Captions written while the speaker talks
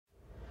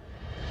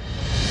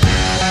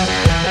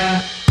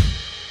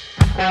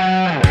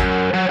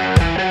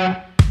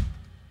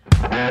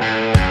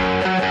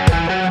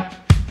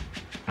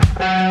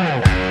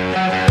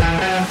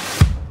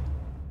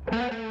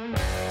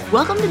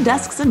to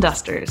Desks and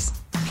Dusters,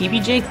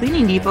 PBJ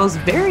Cleaning Depot's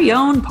very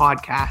own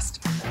podcast.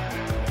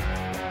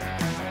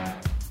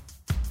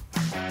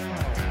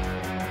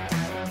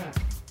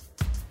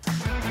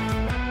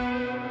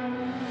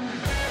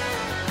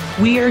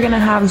 We are going to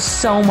have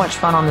so much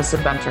fun on this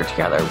adventure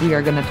together. We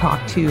are going to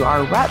talk to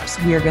our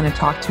reps, we are going to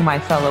talk to my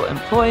fellow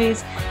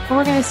employees, and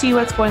we're going to see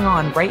what's going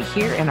on right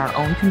here in our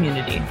own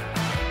community.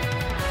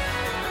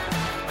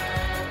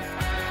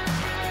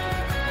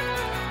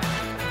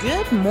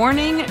 Good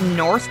morning,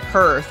 North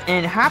Perth,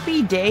 and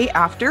happy day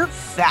after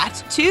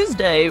Fat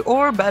Tuesday,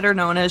 or better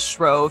known as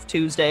Shrove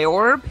Tuesday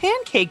or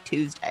Pancake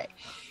Tuesday.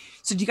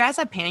 So did you guys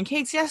have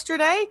pancakes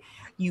yesterday?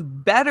 You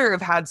better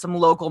have had some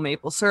local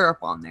maple syrup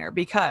on there,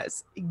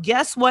 because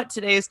guess what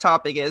today's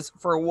topic is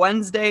for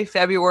Wednesday,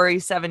 February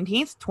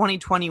 17th,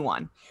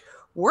 2021.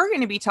 We're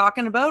going to be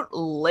talking about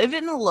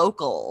living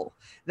local.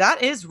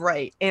 That is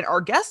right. And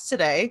our guest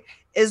today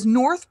is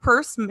North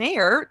Perth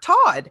Mayor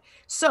Todd.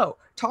 So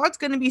Todd's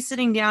going to be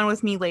sitting down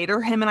with me later.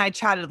 Him and I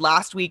chatted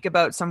last week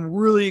about some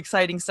really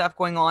exciting stuff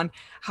going on,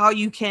 how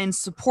you can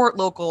support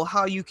local,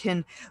 how you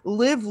can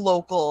live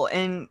local,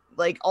 and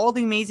like all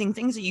the amazing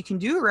things that you can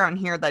do around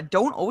here that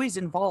don't always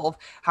involve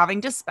having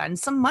to spend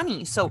some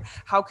money. So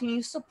how can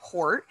you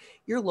support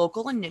your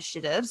local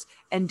initiatives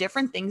and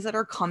different things that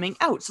are coming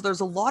out? So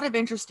there's a lot of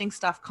interesting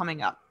stuff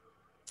coming up.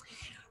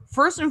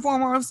 First and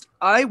foremost,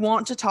 I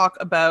want to talk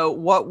about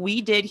what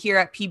we did here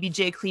at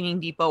PBJ Cleaning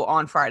Depot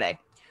on Friday.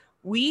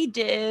 We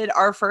did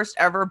our first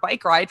ever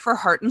bike ride for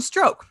Heart and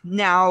Stroke.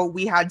 Now,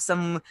 we had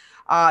some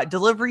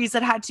deliveries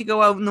that had to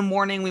go out in the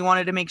morning. We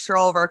wanted to make sure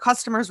all of our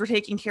customers were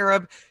taken care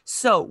of.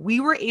 So we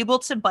were able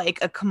to bike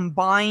a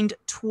combined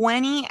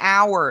 20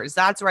 hours.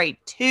 That's right,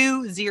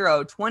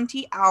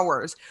 20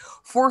 hours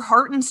for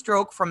Heart and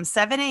Stroke from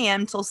 7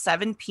 a.m. till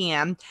 7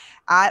 p.m.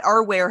 at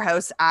our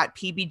warehouse at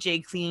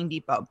PBJ Cleaning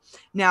Depot.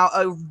 Now,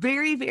 a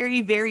very,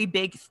 very, very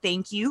big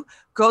thank you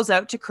goes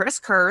out to Chris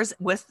Kurz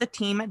with the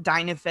team at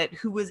Dynafit,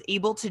 who was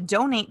able to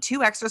donate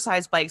 2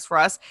 exercise bikes for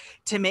us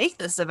to make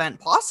this event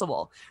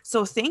possible.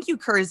 So thank you,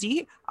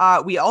 Kurzy.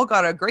 We all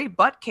got a great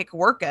butt kick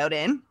workout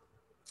in,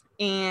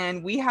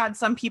 and we had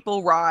some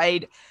people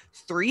ride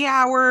 3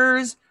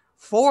 hours,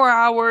 4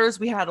 hours.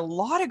 We had a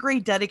lot of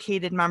great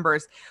dedicated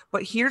members,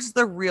 but here's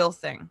the real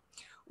thing.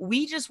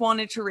 We just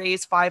wanted to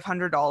raise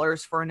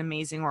 $500 for an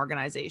amazing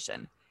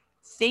organization.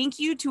 Thank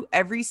you to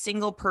every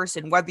single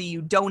person, whether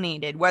you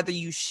donated, whether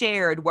you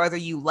shared, whether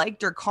you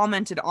liked or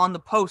commented on the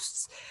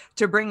posts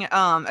to bring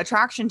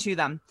attraction to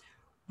them.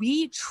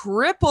 We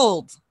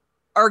tripled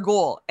our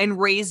goal and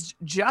raised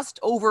just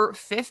over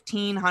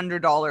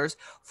 $1,500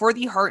 for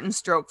the Heart and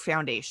Stroke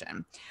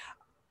Foundation.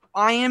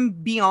 I am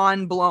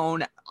beyond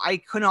blown. I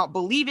could not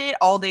believe it.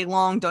 All day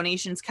long,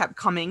 donations kept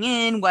coming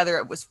in, whether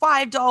it was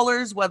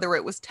 $5, whether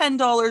it was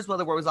 $10,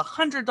 whether it was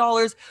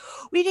 $100.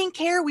 We didn't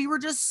care. We were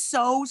just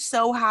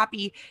so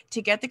happy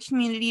to get the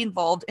community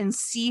involved and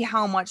see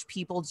how much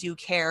people do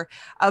care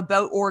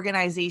about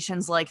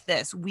organizations like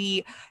this.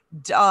 We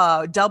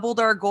doubled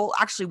our goal.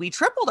 Actually, we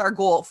tripled our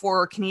goal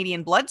for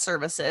Canadian Blood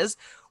Services.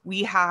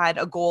 We had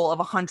a goal of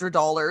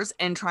 $100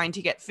 and trying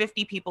to get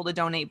 50 people to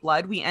donate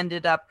blood. We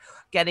ended up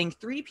getting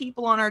 3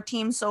 people on our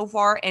team so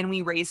far, and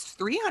we raised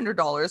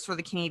 $300 for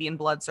the Canadian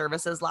Blood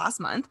Services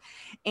last month.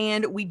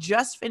 And we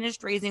just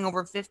finished raising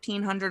over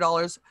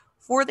 $1,500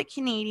 for the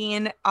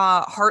Canadian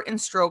Heart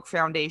and Stroke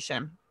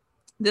Foundation.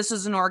 This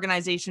is an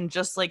organization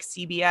just like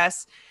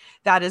CBS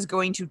that is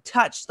going to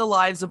touch the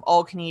lives of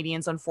all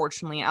Canadians,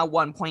 unfortunately, at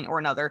one point or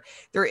another.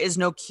 There is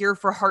no cure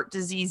for heart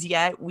disease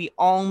yet. We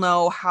all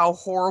know how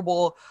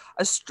horrible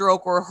a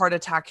stroke or a heart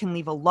attack can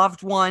leave a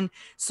loved one.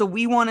 So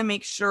we want to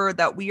make sure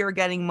that we are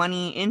getting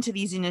money into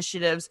these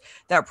initiatives,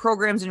 that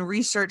programs and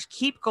research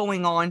keep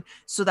going on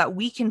so that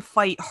we can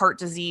fight heart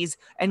disease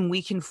and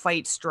we can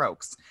fight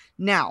strokes.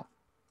 Now,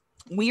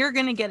 we are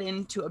going to get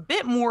into a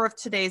bit more of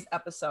today's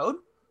episode,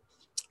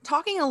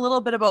 talking a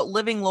little bit about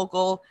living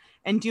local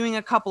and doing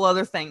a couple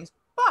other things.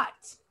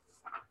 But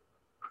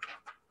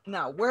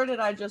now, where did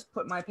I just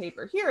put my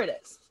paper? Here it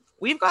is.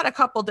 We've got a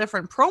couple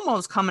different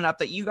promos coming up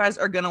that you guys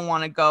are going to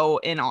want to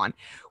go in on.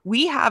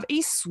 We have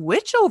a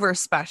switchover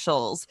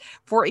specials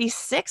for a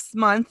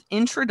 6-month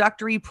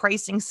introductory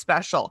pricing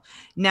special.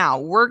 Now,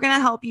 we're going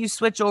to help you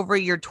switch over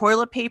your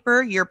toilet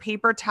paper, your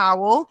paper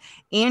towel,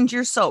 and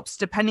your soaps,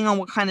 depending on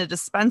what kind of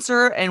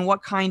dispenser and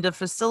what kind of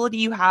facility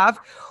you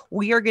have.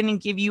 We are going to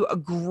give you a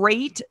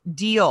great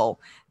deal.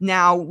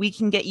 Now, we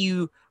can get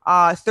you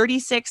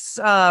 36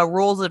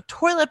 rolls of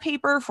toilet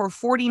paper for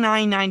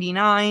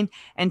 $49.99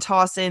 and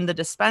toss in the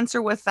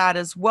dispenser with that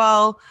as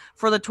well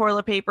for the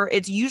toilet paper.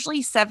 It's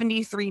usually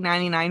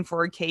 $73.99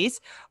 for a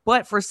case,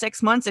 but for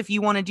 6 months, if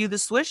you want to do the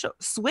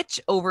switch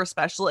over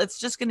special, it's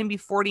just going to be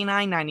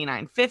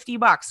 $49.99,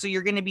 $50. So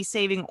you're going to be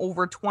saving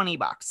over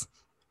 $20.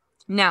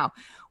 Now,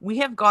 we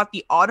have got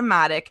the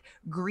automatic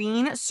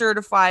green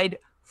certified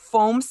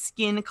foam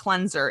skin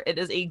cleanser. It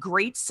is a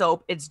great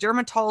soap. It's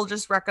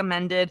dermatologist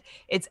recommended.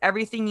 It's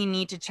everything you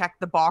need to check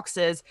the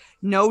boxes.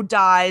 No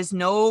dyes,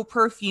 no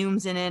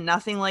perfumes in it,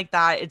 nothing like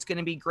that. It's going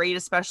to be great,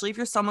 especially if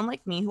you're someone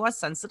like me who has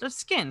sensitive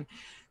skin.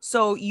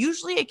 So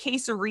usually a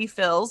case of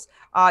refills,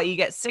 you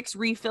get 6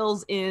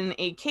 refills in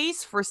a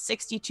case for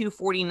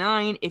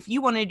 $62.49. If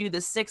you want to do the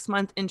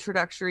 6-month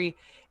introductory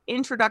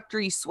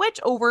switch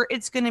over,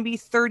 it's going to be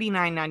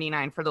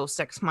 $39.99 for those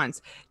 6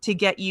 months to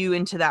get you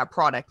into that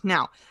product.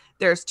 Now,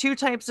 there's 2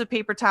 types of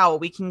paper towel.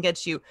 We can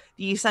get you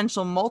the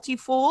Essential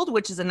Multifold,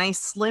 which is a nice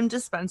slim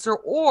dispenser,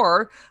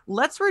 or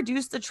let's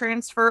reduce the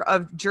transfer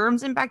of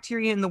germs and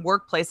bacteria in the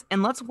workplace,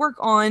 and let's work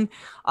on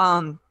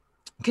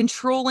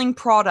controlling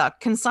product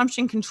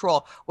consumption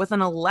control with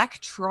an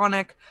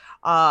electronic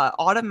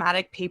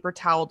automatic paper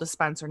towel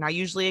dispenser. Now,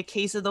 usually a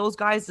case of those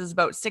guys is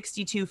about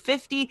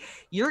 $62.50.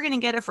 You're going to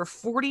get it for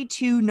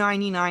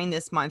 $42.99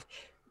 this month.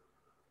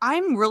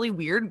 I'm really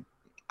weird.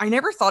 I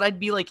never thought I'd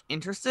be like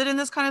interested in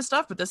this kind of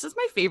stuff, but this is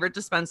my favorite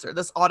dispenser,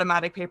 this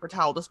automatic paper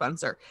towel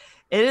dispenser.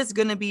 It is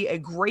going to be a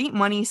great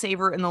money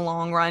saver in the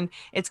long run.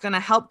 It's going to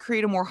help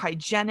create a more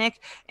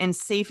hygienic and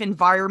safe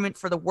environment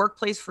for the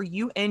workplace for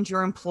you and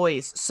your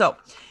employees. So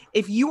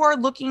if you are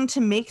looking to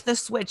make the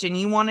switch and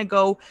you want to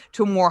go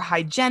to a more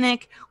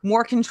hygienic,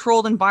 more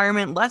controlled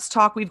environment, let's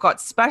talk. We've got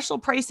special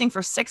pricing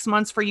for 6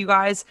 months for you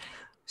guys.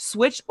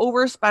 Switch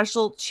over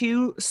special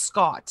to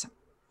Scott.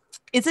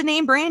 It's a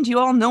name brand you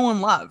all know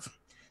and love.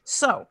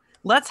 So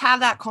let's have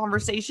that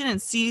conversation and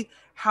see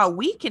how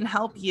we can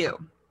help you.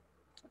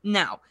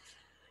 Now,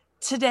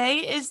 today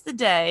is the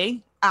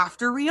day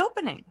after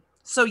reopening.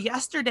 So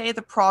yesterday,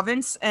 the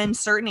province and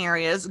certain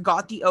areas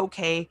got the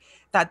okay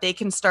that they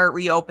can start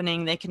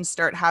reopening. They can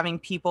start having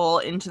people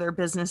into their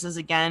businesses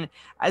again.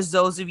 As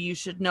those of you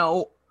should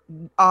know,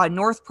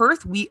 North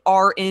Perth, we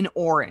are in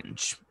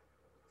orange.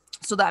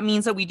 So that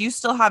means that we do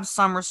still have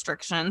some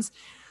restrictions.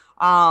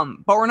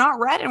 But we're not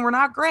red and we're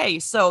not gray.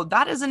 So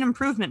that is an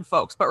improvement,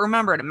 folks. But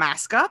remember to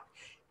mask up,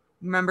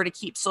 remember to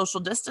keep social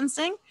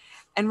distancing,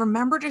 and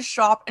remember to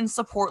shop and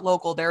support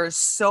local. There is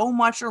so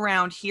much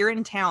around here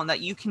in town that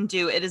you can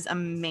do. It is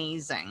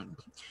amazing.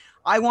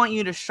 I want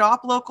you to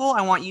shop local.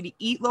 I want you to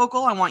eat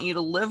local. I want you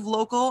to live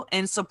local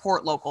and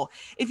support local.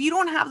 If you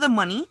don't have the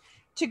money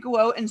to go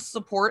out and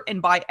support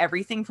and buy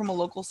everything from a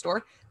local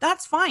store,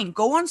 that's fine.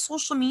 Go on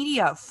social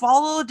media,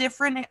 follow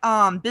different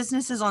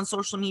businesses on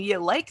social media,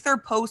 like their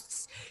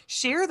posts,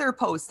 share their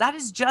posts. That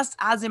is just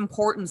as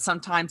important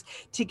sometimes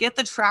to get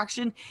the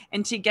traction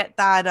and to get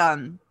that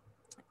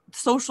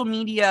social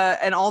media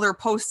and all their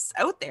posts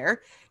out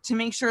there to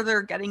make sure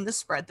they're getting the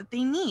spread that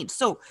they need.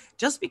 So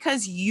just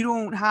because you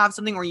don't have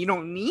something or you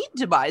don't need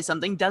to buy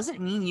something doesn't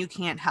mean you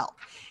can't help.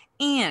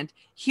 And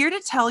here to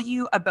tell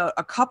you about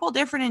a couple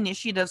different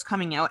initiatives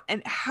coming out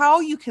and how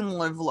you can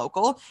live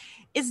local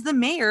is the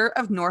mayor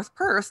of North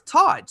Perth,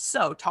 Todd.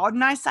 So Todd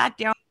and I sat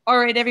down. All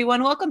right,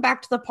 everyone, welcome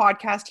back to the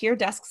podcast here,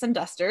 Desks and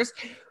Dusters.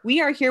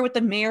 We are here with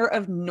the mayor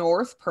of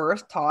North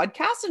Perth, Todd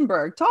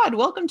Kassenberg. Todd,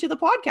 welcome to the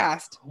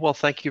podcast. Well,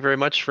 thank you very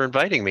much for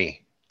inviting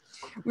me.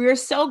 We are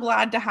so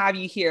glad to have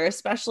you here,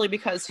 especially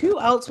because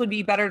who else would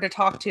be better to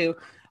talk to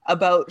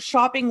about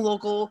shopping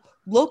local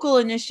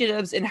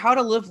initiatives and how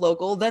to live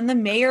local than the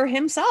mayor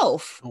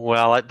himself?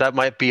 Well, that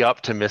might be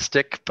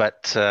optimistic,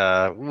 but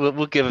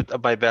we'll give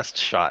it my best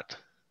shot.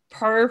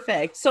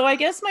 Perfect. So I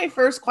guess my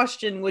first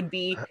question would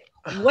be,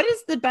 what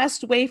is the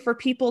best way for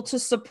people to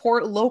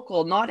support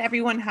local? Not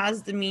everyone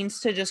has the means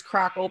to just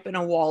crack open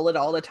a wallet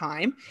all the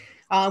time.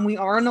 We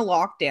are in a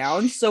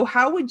lockdown. So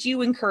how would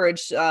you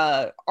encourage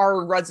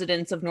our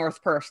residents of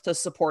North Perth to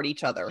support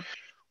each other?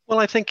 Well,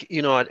 I think,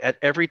 at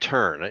every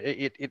turn,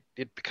 it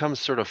becomes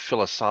sort of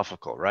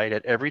philosophical, right?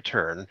 At every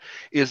turn,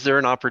 is there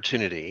an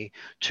opportunity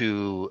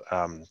to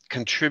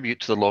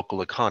contribute to the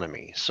local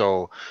economy?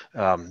 So,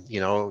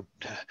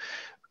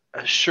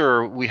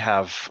 sure, we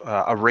have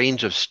a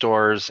range of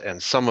stores,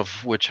 and some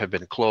of which have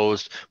been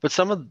closed, but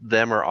some of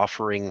them are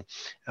offering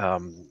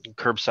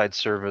curbside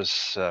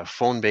service,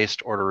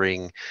 phone-based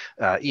ordering,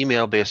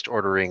 email-based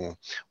ordering,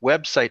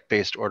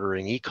 website-based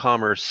ordering,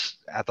 e-commerce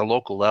at the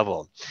local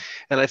level.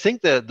 And I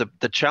think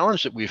the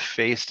challenge that we've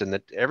faced and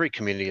that every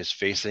community is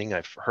facing,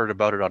 I've heard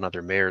about it on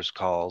other mayors'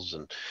 calls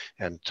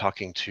and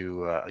talking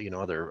to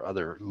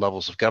other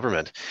levels of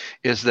government,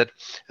 is that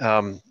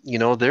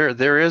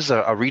there is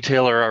a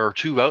retailer or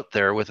two out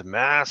there with a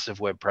massive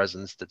web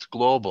presence that's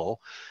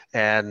global,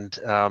 and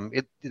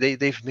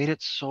they've made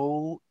it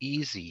so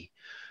easy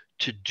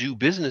to do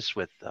business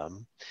with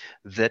them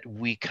that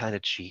we kind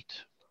of cheat.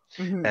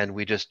 Mm-hmm. And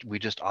we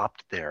just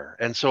opt there.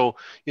 And so,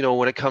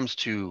 when it comes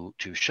to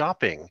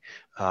shopping,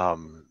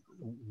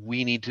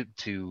 we need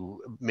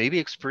to maybe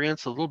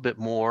experience a little bit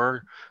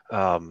more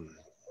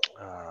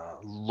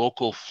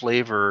local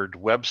flavored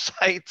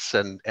websites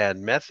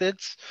and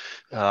methods.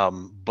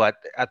 But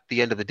at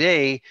the end of the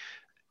day,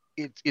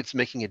 it's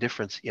making a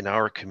difference in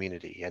our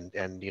community, and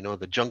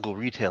the Jungle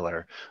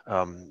Retailer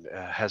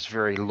has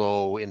very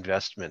low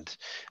investment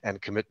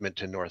and commitment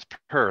to North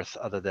Perth,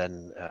 other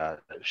than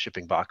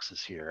shipping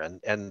boxes here,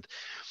 and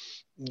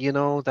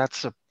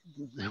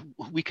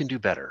we can do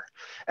better,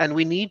 and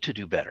we need to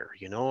do better.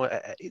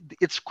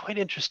 It's quite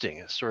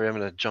interesting. Sorry, I'm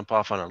going to jump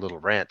off on a little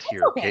rant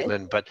here, okay,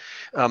 Caitlin, but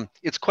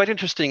it's quite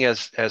interesting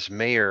as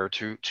mayor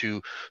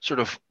to sort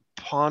of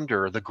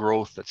ponder the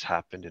growth that's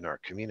happened in our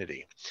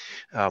community.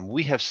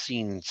 We have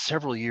seen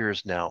several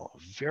years now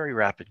very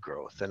rapid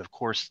growth, and of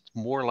course,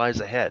 more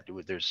lies ahead.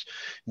 There's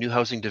new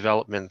housing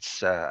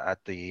developments at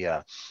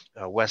the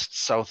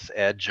west-south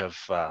edge of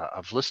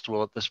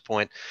Listowel at this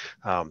point.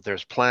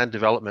 There's planned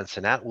developments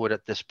in Atwood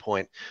at this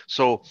point.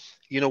 So,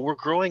 we're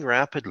growing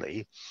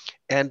rapidly,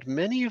 and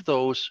many of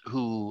those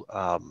who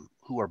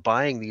are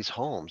buying these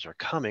homes are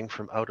coming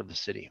from out of the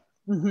city.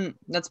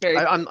 That's very.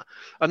 I'm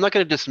not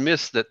going to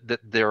dismiss that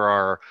there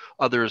are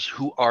others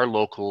who are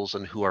locals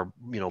and who are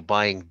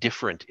buying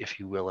different, if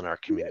you will, in our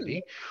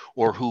community,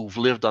 or who've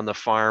lived on the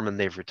farm and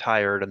they've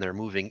retired and they're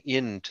moving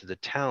into the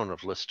town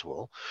of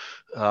Listowel.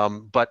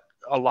 But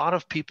a lot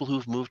of people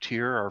who've moved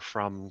here are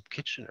from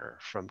Kitchener,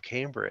 from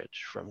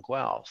Cambridge, from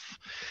Guelph.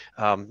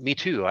 Me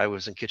too. I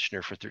was in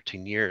Kitchener for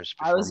 13 years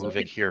before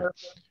moving here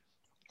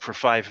for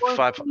five.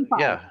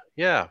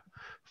 Yeah.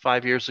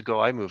 5 years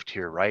ago, I moved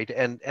here, right?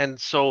 And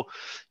so,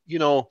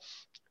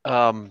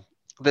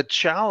 the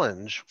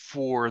challenge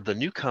for the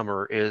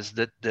newcomer is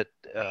that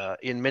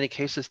in many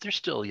cases they're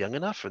still young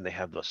enough and they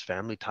have those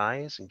family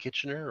ties in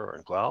Kitchener or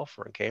in Guelph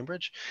or in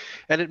Cambridge,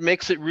 and it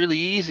makes it really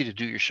easy to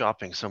do your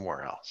shopping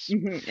somewhere else.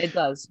 It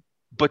does.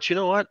 But you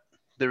know what?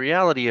 The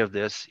reality of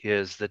this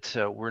is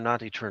that we're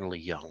not eternally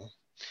young,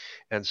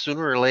 and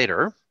sooner or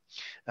later,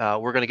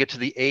 we're going to get to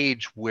the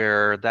age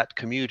where that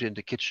commute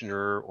into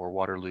Kitchener or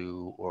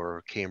Waterloo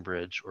or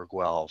Cambridge or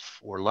Guelph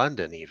or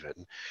London even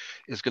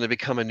is going to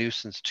become a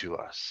nuisance to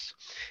us.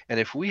 And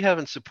if we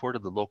haven't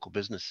supported the local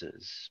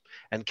businesses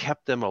and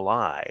kept them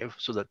alive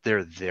so that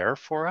they're there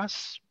for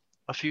us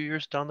a few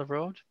years down the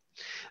road,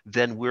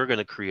 then we're going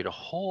to create a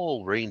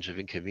whole range of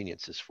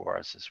inconveniences for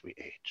us as we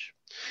age.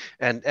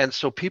 And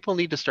so people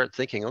need to start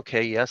thinking,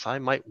 okay, yes, I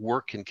might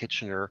work in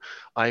Kitchener.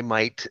 I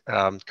might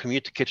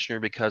commute to Kitchener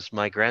because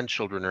my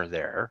grandchildren are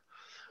there,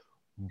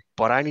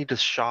 but I need to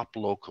shop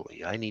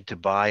locally. I need to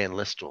buy in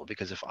Listowel,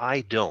 because if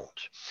I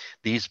don't,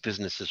 these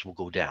businesses will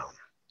go down.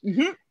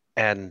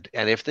 And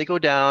if they go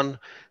down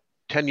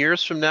 10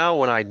 years from now,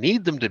 when I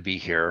need them to be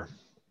here,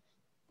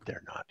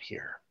 they're not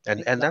here.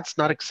 And that's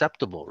not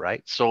acceptable,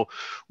 right? So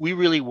we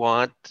really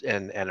want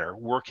and are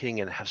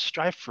working and have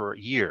strived for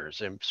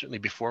years, and certainly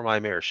before my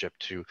mayorship,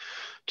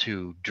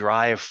 to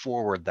drive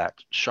forward that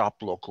shop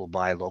local,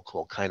 buy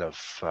local kind of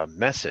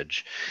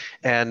message.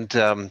 And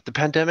the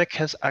pandemic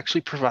has actually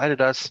provided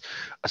us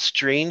a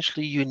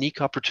strangely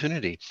unique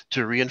opportunity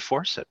to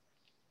reinforce it.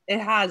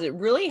 It has. It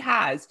really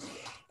has.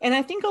 And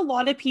I think a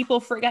lot of people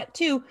forget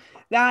too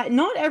that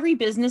not every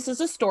business is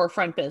a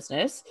storefront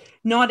business.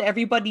 Not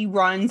everybody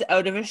runs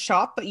out of a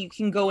shop, but you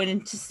can go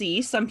in to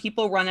see. Some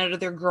people run out of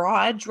their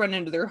garage, run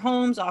into their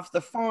homes, off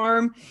the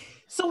farm.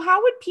 So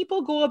how would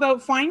people go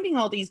about finding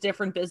all these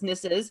different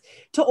businesses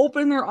to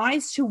open their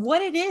eyes to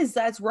what it is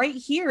that's right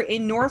here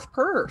in North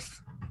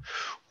Perth?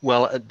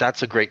 Well,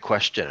 that's a great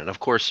question. And of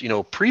course,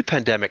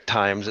 pre-pandemic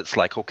times, it's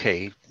like,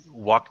 okay,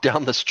 walk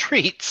down the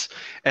streets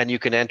and you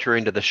can enter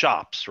into the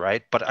shops,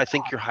 right? But I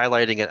think you're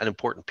highlighting an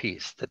important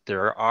piece, that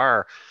there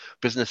are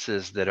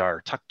businesses that are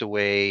tucked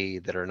away,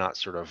 that are not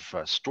sort of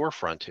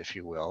storefront, if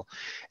you will,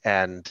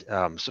 and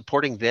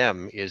supporting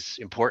them is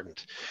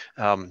important.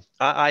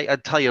 I'll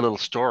tell you a little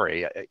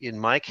story. In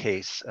my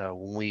case,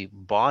 when we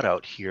bought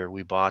out here,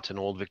 we bought an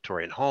old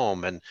Victorian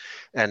home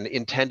and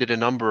intended a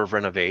number of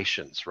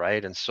renovations,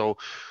 right? And so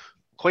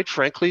quite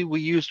frankly,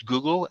 we used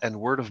Google and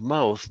word of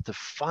mouth to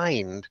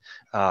find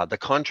the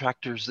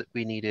contractors that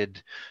we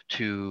needed,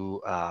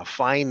 to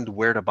find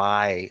where to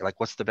buy, like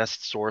what's the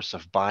best source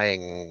of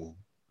buying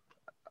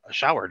a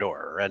shower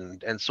door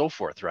and so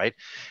forth, right?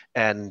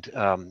 And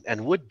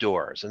wood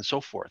doors and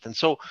so forth. And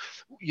so,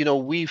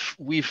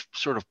 we've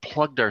sort of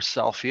plugged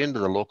ourselves into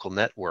the local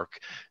network.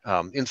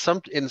 In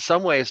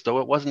some ways, though,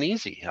 it wasn't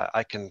easy.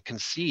 I can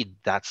concede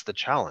that's the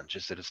challenge,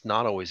 is that it's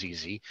not always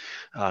easy.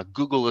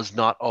 Google is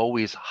not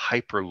always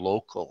hyper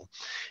local,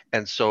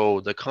 and so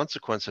the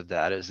consequence of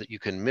that is that you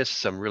can miss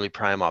some really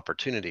prime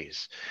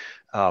opportunities.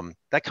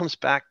 That comes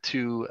back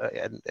to,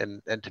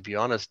 and to be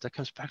honest, that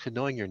comes back to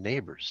knowing your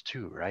neighbors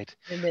too, right?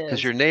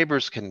 Because your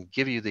neighbors can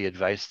give you the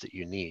advice that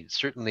you need.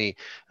 Certainly,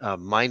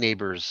 my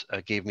neighbors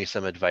gave me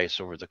some advice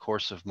over the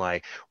course of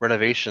my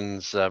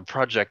renovations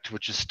project,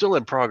 which is still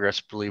in progress,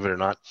 believe it or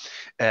not.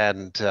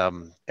 And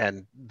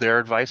their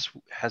advice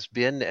has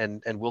been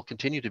and will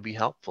continue to be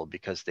helpful,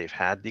 because they've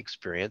had the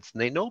experience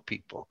and they know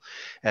people.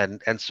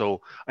 And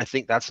so I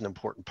think that's an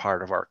important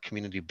part of our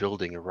community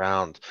building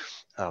around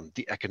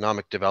the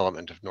economic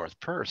development of North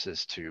Perth,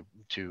 is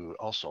to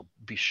also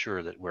be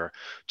sure that we're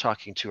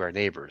talking to our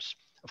neighbors.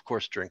 Of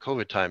course, during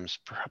COVID times,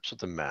 perhaps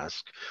with a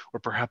mask or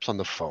perhaps on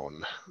the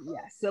phone.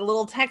 Yes, a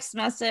little text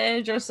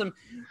message or some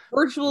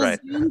virtual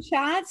Zoom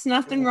chats.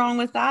 Nothing wrong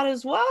with that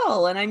as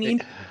well. And I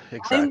mean,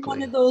 exactly. I'm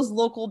one of those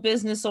local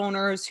business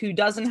owners who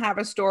doesn't have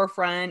a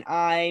storefront.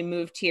 I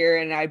moved here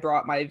and I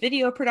brought my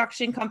video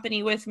production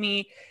company with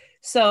me.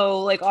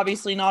 So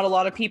obviously not a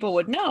lot of people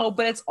would know,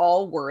 but it's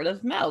all word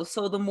of mouth.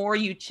 So the more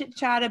you chit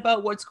chat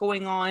about what's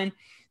going on,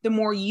 the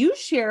more you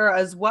share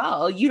as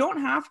well. You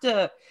don't have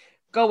to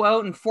go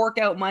out and fork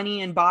out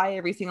money and buy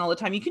everything all the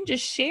time. You can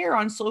just share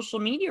on social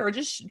media or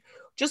just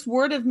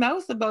word of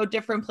mouth about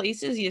different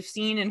places you've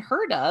seen and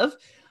heard of.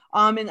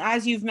 And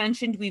as you've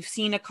mentioned, we've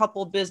seen a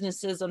couple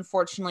businesses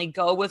unfortunately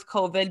go with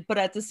COVID, but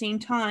at the same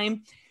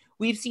time,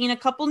 we've seen a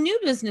couple new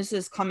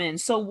businesses come in.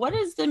 So, what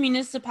is the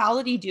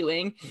municipality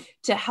doing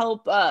to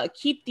help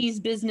keep these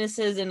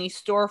businesses and these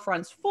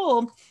storefronts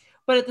full,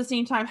 but at the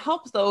same time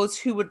help those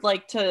who would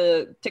like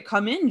to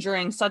come in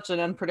during such an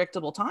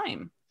unpredictable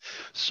time?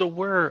 So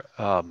we're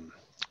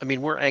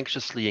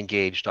anxiously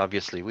engaged.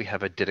 Obviously, we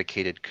have a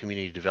dedicated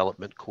community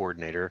development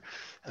coordinator,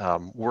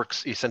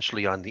 works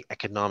essentially on the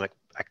economic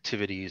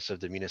activities of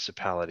the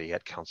municipality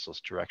at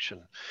council's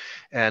direction.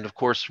 And of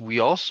course, we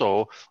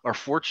also are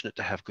fortunate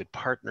to have good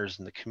partners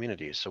in the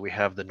community. So we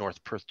have the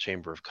North Perth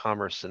Chamber of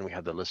Commerce and we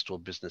have the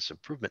Listowel Business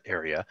Improvement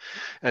Area.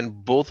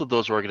 And both of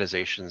those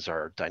organizations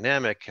are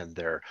dynamic, and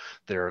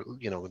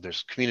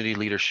there's community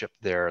leadership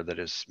there that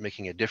is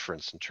making a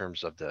difference in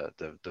terms of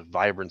the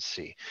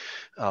vibrancy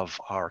of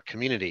our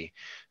community.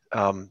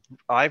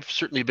 I've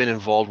certainly been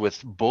involved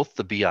with both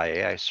the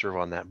BIA. I serve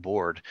on that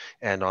board,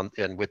 and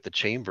with the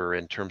chamber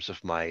in terms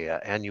of my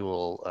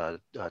annual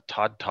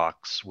Todd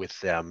Talks with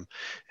them,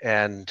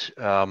 and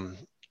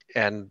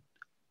and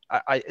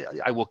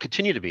I will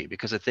continue to be,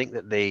 because I think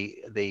that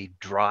they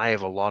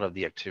drive a lot of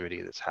the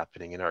activity that's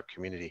happening in our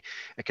community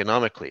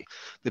economically.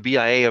 The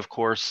BIA, of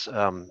course,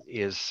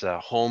 is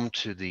home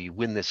to the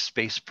Win This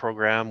Space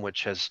program,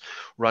 which has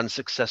run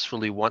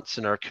successfully once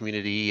in our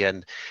community,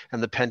 and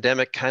the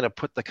pandemic kind of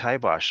put the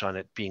kibosh on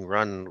it being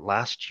run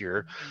last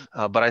year.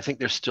 But I think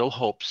there's still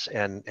hopes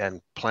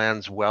and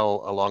plans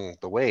well along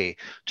the way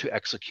to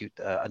execute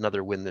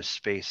another Win This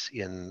Space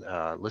in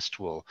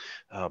Listowel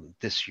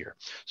this year.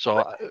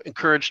 So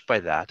encouraged by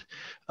that.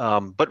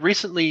 But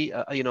recently,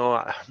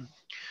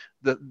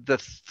 the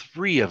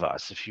three of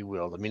us, if you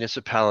will, the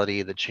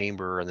municipality, the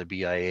chamber, and the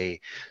BIA,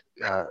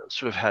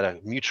 sort of had a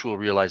mutual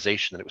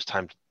realization that it was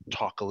time to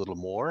talk a little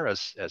more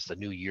as the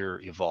new year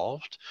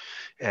evolved.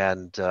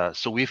 And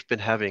so we've been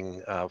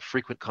having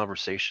frequent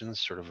conversations,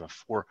 sort of a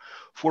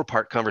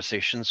four-part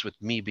conversations, with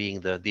me being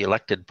the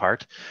elected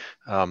part,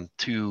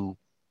 to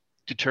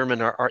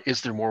determine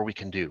is there more we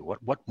can do?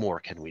 What more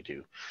can we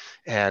do?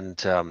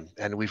 And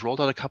we've rolled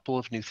out a couple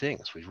of new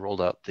things. We've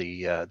rolled out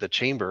the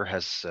chamber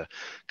has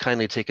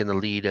kindly taken the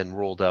lead and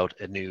rolled out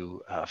a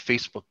new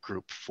Facebook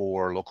group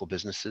for local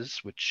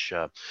businesses, which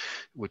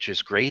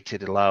is great.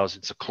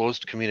 It's a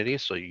closed community,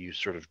 so you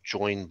sort of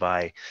join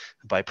by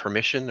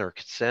permission or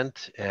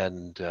consent,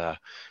 and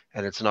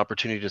it's an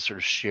opportunity to sort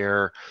of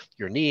share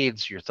your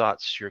needs, your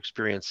thoughts, your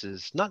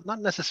experiences, not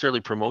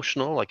necessarily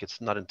promotional, like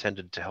it's not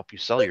intended to help you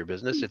sell your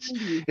business.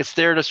 It's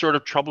there to sort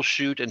of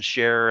troubleshoot and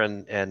share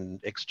and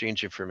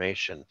exchange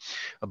information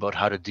about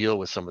how to deal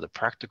with some of the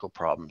practical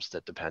problems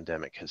that the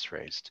pandemic has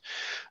raised.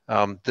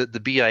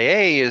 The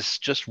BIA is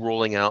just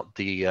rolling out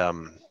the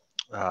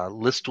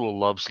Listowel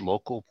Loves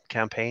Local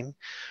campaign,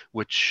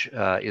 which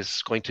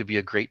is going to be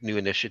a great new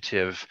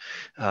initiative.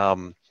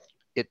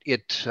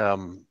 It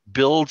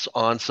builds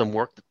on some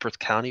work that Perth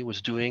County was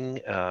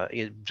doing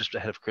just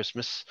ahead of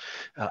Christmas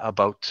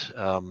about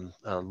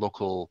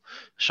local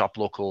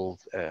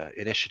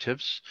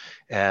initiatives,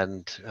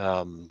 and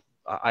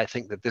I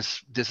think that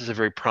this is a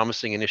very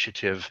promising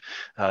initiative.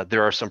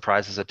 There are some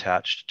prizes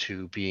attached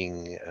to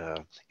being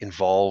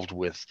involved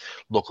with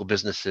local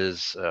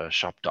businesses,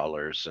 shop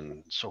dollars,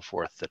 and so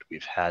forth that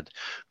we've had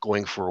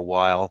going for a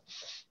while.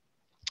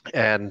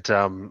 And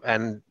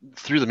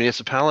through the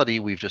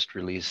municipality, we've just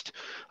released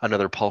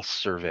another pulse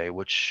survey,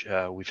 which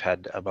we've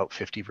had about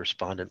 50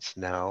 respondents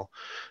now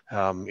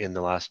in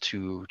the last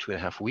two and a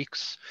half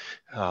weeks,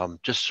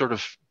 just sort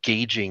of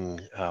gauging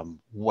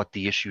what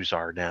the issues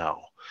are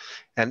now.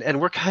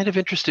 And we're kind of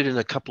interested in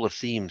a couple of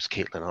themes,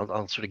 Caitlin.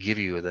 I'll sort of give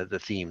you the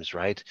themes,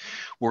 right?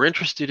 We're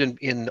interested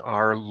in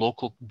our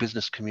local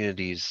business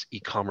community's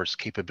e-commerce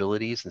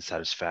capabilities and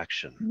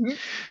satisfaction,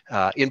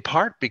 in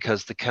part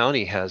because the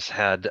county has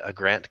had a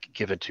grant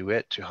given to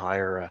it to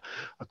hire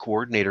a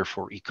coordinator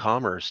for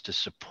e-commerce to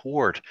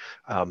support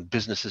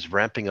businesses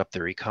ramping up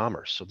their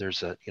e-commerce. So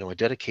there's a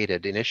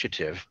dedicated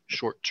initiative,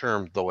 short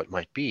term though it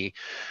might be,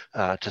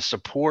 to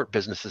support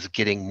businesses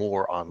getting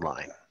more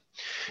online.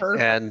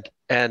 Perfect.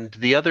 And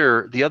the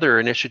other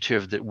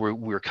initiative that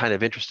we're kind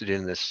of interested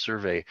in this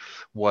survey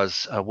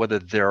was whether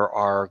there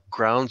are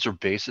grounds or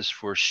basis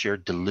for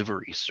shared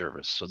delivery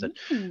service, so that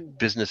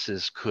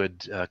businesses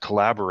could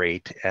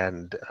collaborate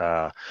and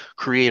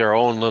create our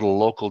own little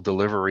local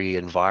delivery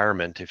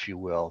environment, if you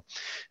will.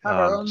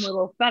 Our own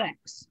little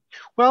FedEx.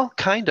 Well,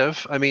 kind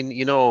of. I mean,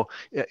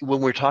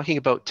 when we're talking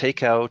about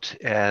takeout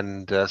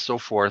and so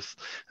forth,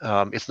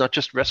 it's not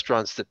just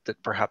restaurants that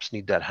perhaps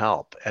need that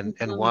help. And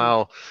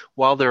while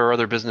there are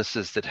other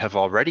businesses that have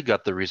already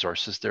got the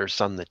resources, there are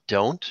some that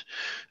don't.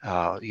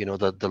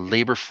 The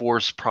labor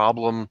force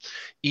problem,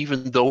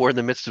 even though we're in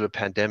the midst of a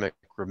pandemic,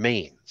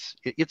 remains.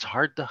 It's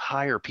hard to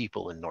hire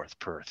people in North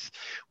Perth.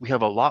 We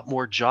have a lot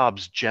more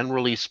jobs,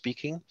 generally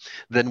speaking,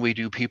 than we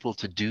do people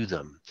to do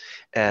them.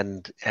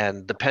 And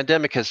the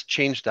pandemic has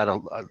changed that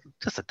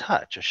just a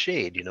touch, a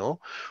shade,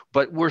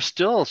 but we're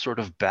still sort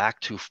of back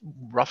to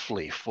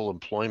roughly full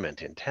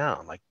employment in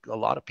town. Like a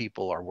lot of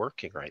people are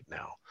working right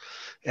now.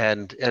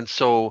 And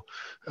so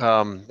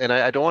and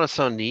I don't want to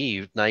sound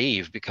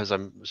naive because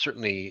I'm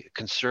certainly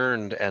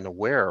concerned and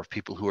aware of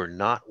people who are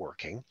not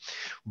working,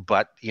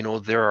 but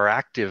there are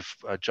active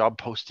job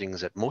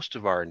postings at most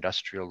of our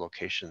industrial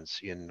locations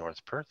in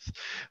North Perth.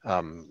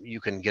 You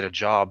can get a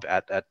job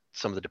at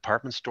some of the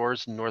department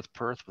stores in North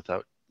Perth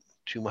without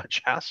too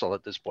much hassle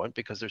at this point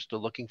because they're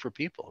still looking for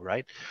people,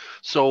 right?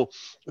 So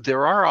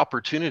there are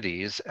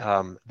opportunities.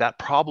 That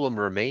problem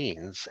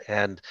remains,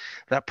 and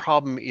that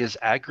problem is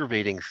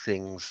aggravating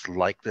things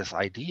like this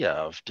idea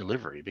of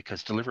delivery,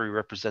 because delivery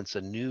represents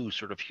a new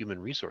sort of human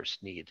resource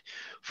need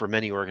for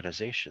many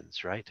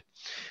organizations, right?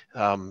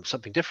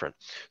 Something different.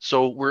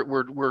 So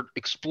we're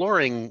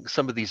exploring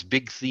some of these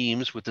big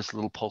themes with this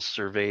little pulse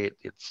survey.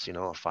 It's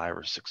a 5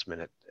 or 6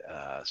 minute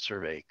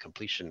survey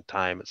completion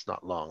time. It's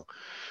not long.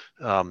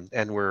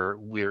 And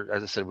we're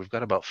as I said, we've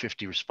got about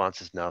 50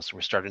 responses now, so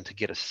we're starting to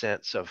get a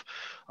sense of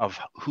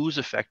who's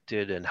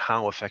affected and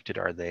how affected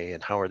are they,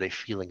 and how are they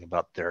feeling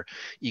about their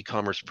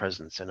e-commerce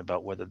presence, and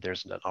about whether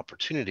there's an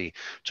opportunity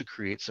to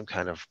create some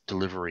kind of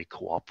delivery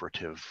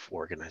cooperative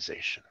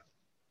organization.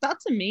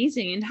 That's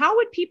amazing. And how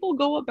would people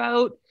go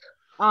about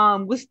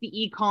with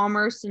the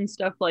e-commerce and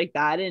stuff like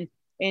that? And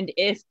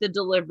if the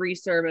delivery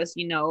service,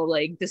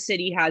 like the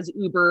city has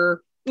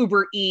Uber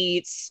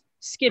Eats,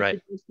 Skip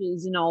Right. the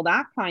Dishes, and all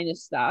that kind of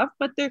stuff.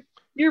 But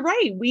you're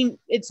right.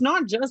 It's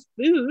not just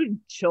food.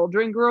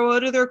 Children grow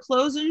out of their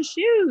clothes and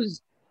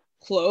shoes.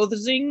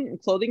 Clothing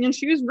and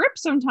shoes rip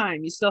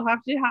sometimes. You still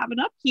have to have an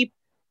upkeep.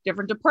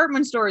 Different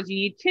department stores, you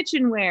need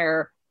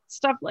kitchenware,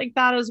 stuff like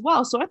that as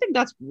well. So I think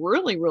that's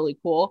really, really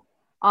cool.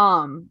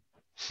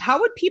 How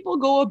would people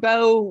go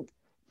about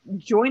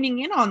joining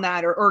in on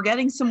that, or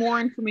getting some more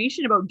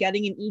information about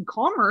getting an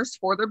e-commerce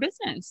for their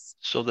business?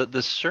 So that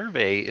the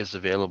survey is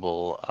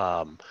available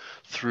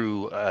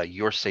through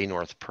Your Say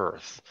North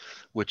Perth,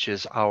 which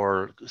is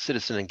our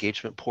citizen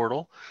engagement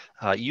portal.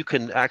 You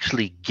can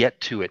actually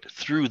get to it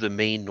through the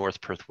main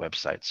North Perth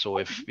website. So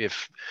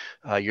if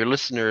your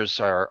listeners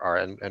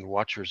and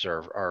watchers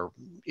are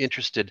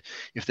interested,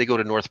 if they go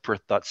to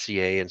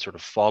northperth.ca and sort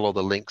of follow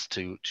the links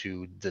to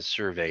the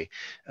survey,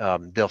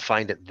 they'll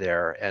find it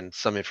there, and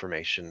some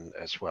information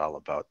as well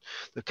about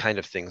the kind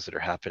of things that are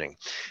happening.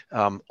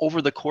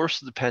 Over the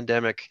course of the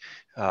pandemic,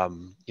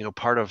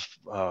 part of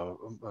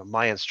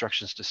my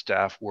instructions to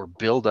staff were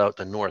build out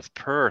the North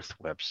Perth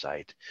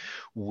website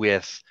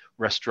with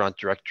restaurant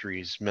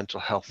directories,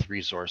 mental health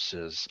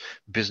resources,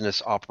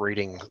 business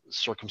operating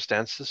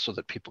circumstances, so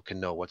that people can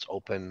know what's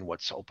open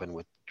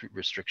with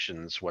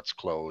restrictions, what's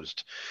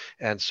closed.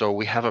 And so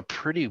we have a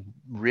pretty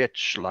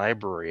rich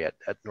library at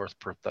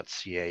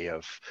northperth.ca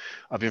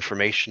of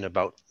information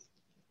about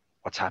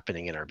what's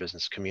happening in our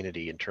business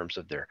community in terms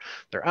of their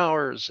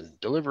hours and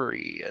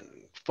delivery and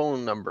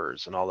phone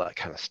numbers and all that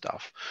kind of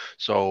stuff.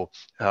 So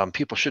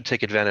people should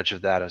take advantage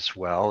of that as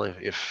well.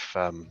 If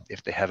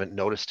they haven't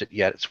noticed it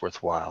yet, it's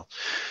worthwhile.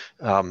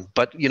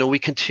 But we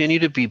continue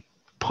to be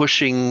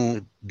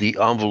pushing the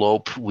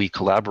envelope. We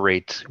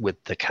collaborate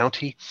with the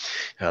county.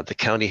 The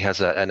county has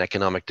an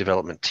economic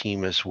development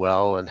team as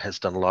well, and has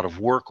done a lot of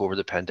work over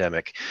the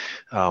pandemic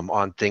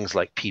on things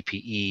like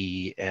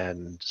PPE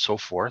and so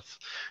forth.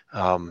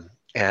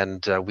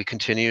 And we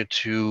continue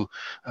to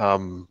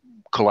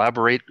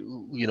collaborate,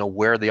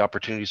 where the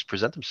opportunities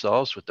present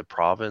themselves with the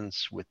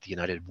province, with the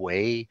United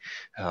Way,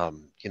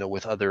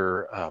 with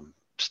other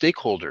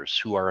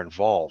stakeholders who are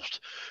involved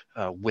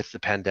with the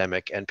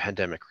pandemic and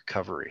pandemic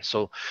recovery.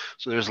 So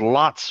there's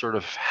lots sort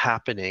of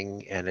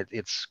happening, and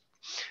it's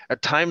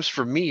at times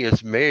for me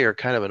as mayor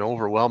kind of an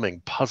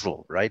overwhelming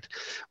puzzle, right?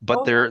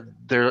 But there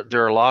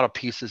are a lot of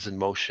pieces in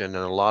motion,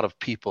 and a lot of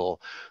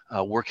people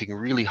working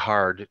really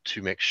hard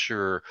to make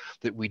sure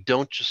that we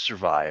don't just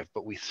survive,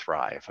 but we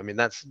thrive. I mean,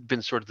 that's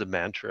been sort of the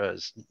mantra,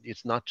 is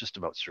it's not just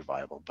about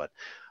survival, but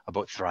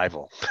about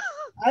thrival.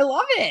 I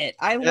love it.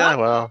 Yeah,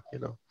 well,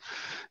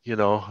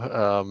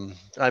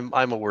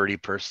 I'm a wordy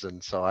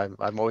person, so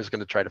I'm always going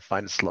to try to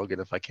find a slogan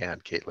if I can,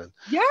 Caitlin.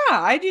 Yeah,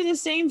 I do the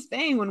same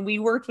thing. When we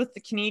worked with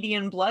the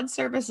Canadian Blood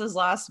Services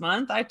last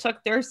month, I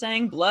took their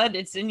saying, blood,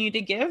 it's in you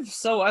to give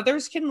so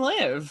others can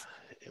live.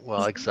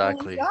 Well,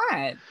 exactly.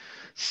 That.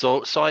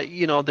 So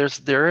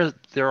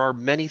there are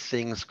many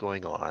things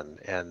going on,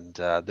 and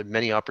there are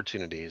many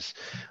opportunities.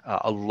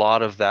 A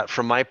lot of that,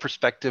 from my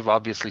perspective,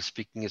 obviously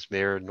speaking as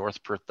mayor,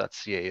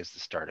 northperth.ca is the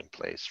starting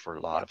place for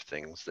a lot of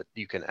things that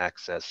you can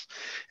access,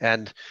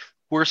 and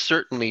we're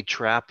certainly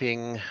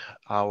trapping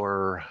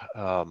our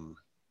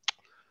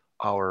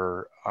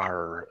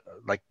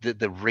like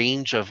the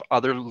range of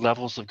other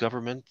levels of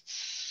government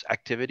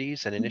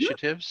activities and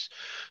initiatives,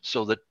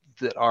 so that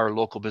our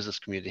local business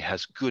community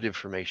has good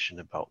information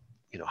about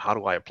how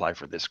do I apply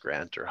for this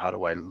grant, or how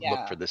do I look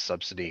Yeah. for this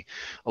subsidy?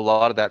 A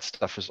lot of that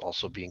stuff is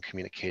also being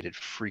communicated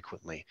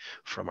frequently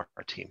from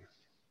our team.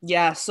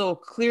 Yeah, so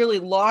clearly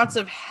lots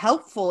of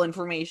helpful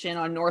information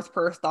on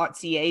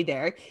northperth.ca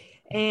there.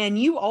 And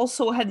you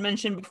also had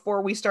mentioned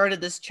before we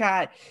started this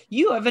chat,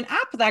 you have an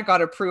app that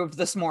got approved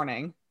this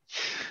morning.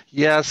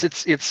 Yes,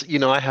 it's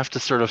I have to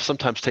sort of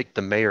sometimes take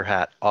the mayor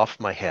hat off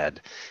my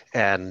head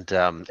and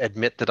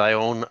admit that I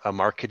own a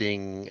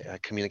marketing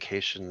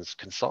communications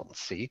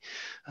consultancy.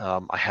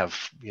 I have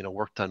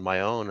worked on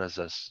my own as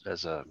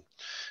a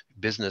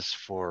business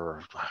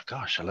for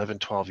gosh 11,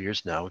 12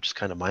 years now, which is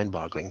kind of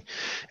mind-boggling.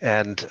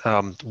 And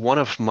one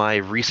of my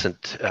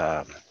recent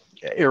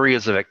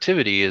areas of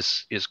activity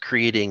is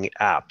creating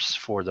apps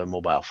for the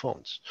mobile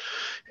phones.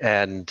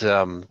 And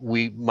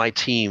my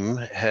team,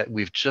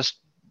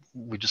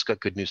 we just got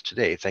good news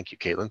today. Thank you,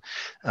 Caitlin,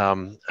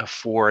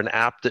 for an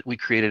app that we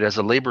created as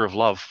a labor of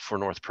love for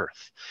North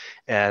Perth.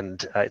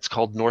 And it's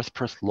called North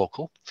Perth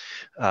Local.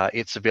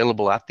 It's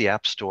available at the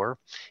App Store,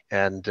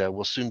 and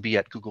will soon be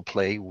at Google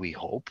Play, we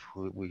hope.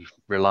 We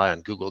rely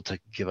on Google to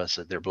give us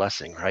their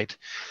blessing, right?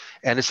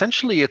 And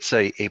essentially, it's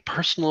a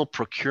personal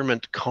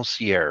procurement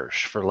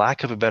concierge, for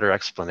lack of a better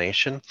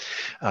explanation.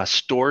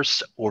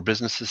 Stores or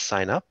businesses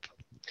sign up.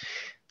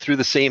 Through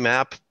the same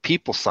app,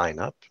 people sign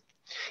up,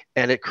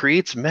 and it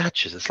creates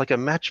matches. It's like a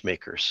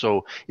matchmaker.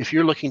 So if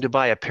you're looking to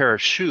buy a pair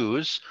of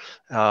shoes,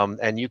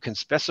 and you can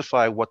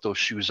specify what those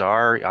shoes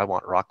are, I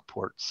want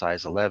Rockport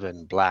size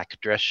 11 black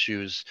dress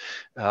shoes,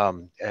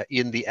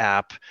 in the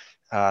app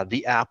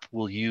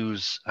will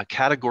use a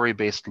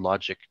category-based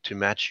logic to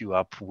match you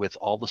up with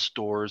all the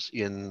stores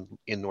in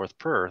North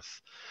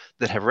Perth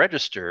that have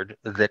registered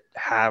that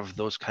have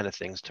those kind of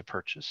things to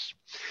purchase.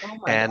 Oh my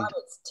God, And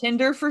it's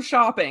Tinder for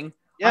shopping.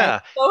 I'm yeah,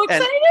 so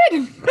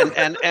and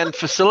excited. and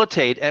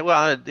facilitate, and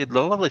well, the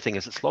lovely thing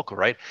is it's local,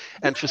 right?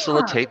 And Yeah.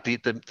 facilitate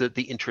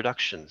the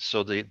introduction.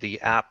 So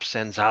the app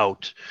sends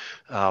out,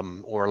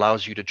 or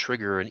allows you to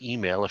trigger an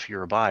email if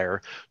you're a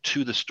buyer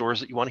to the stores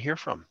that you want to hear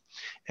from.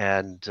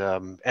 And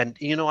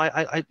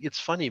it's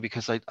funny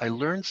because I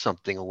learned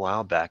something a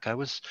while back. I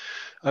was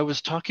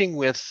talking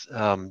with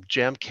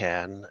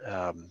JamCan,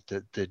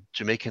 the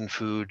Jamaican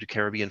food,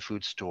 Caribbean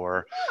food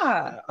store,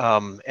 Yeah.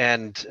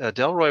 and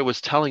Delroy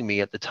was telling me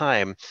at the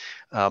time,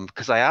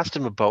 because I asked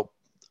him about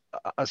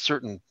a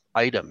certain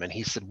item, and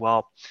he said,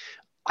 "Well,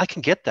 I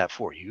can get that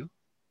for you."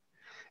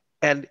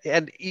 And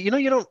you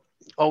don't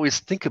always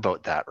think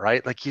about that,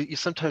 right? Like you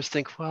sometimes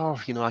think, well,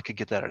 I could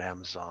get that at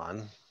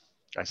Amazon.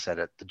 I said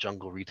at the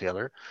Jungle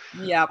Retailer.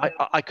 Yep.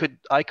 I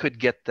could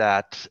get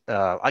that.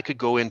 I could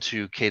go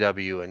into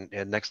KW,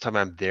 and next time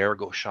I'm there,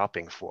 go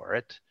shopping for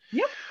it.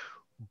 Yep.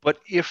 But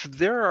if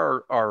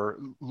there are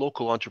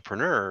local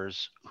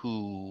entrepreneurs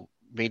who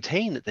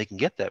maintain that they can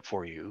get that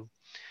for you,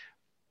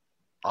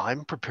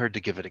 I'm prepared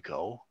to give it a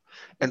go.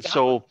 And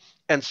Exactly.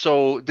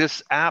 so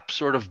this app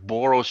sort of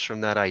borrows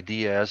from that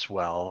idea as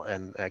well.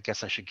 And I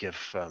guess I should give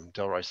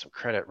Delroy some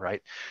credit,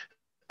 right?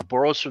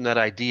 Borrows from that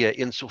idea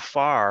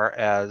insofar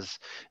as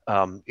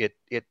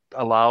it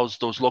allows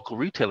those local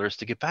retailers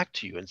to get back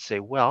to you and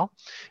say, well,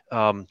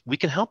 we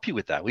can help you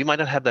with that. We might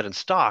not have that in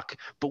stock,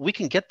 but we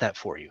can get that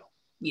for you.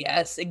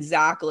 Yes,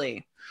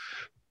 exactly.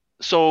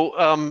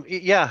 So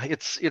yeah,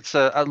 it's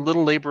a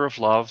little labor of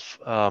love.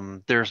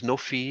 There's no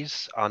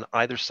fees on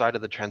either side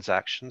of the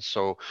transaction.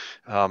 So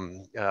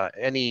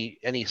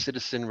any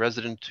citizen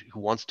resident who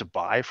wants to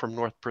buy from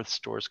North Perth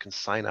stores can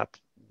sign up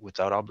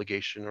without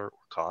obligation or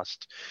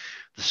cost.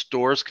 The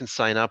stores can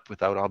sign up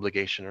without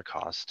obligation or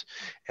cost,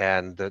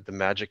 and the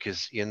magic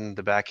is in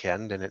the back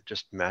end, and it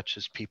just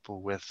matches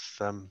people with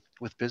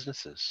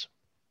businesses.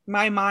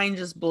 My mind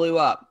just blew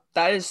up.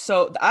 That's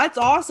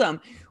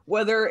awesome.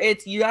 Whether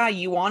it's, yeah,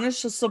 you want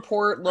us to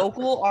support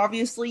local,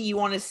 obviously, you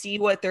want to see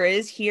what there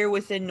is here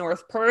within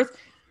North Perth.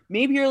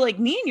 Maybe you're like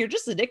me and you're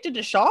just addicted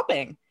to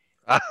shopping.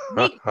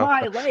 Make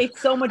my life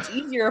so much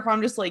easier if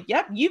I'm just like,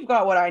 yep, you've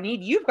got what I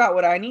need, you've got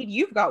what I need,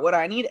 you've got what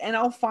I need, and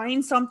I'll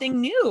find something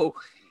new.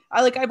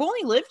 I've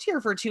only lived here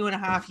for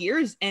 2.5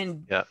 years,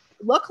 and Yeah.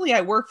 luckily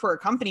I work for a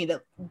company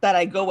that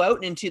I go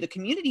out into the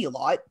community a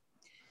lot.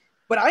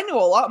 But I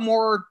know a lot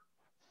more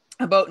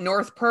about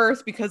North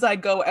Perth because I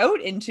go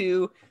out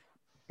into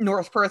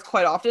North Perth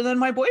quite often than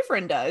my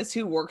boyfriend does,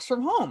 who works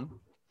from home.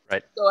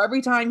 Right. So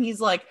every time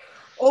he's like,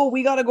 oh,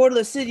 we got to go to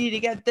the city to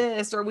get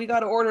this, or we got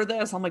to order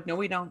this, I'm like, no,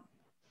 we don't.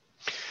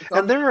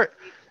 And there are,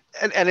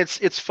 and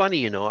it's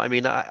funny, I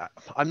mean,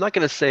 I'm not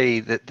going to say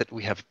that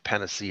we have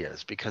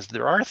panaceas, because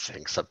there are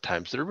things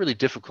sometimes that are really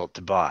difficult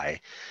to buy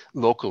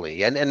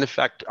locally, and in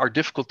fact are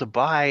difficult to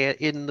buy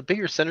in the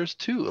bigger centers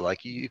too.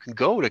 Like you can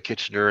go to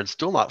Kitchener and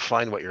still not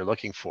find what you're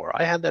looking for.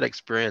 I had that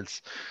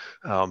experience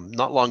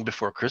not long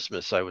before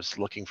Christmas. I was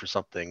looking for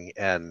something,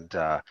 and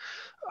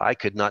I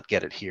could not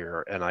get it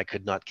here, and I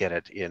could not get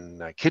it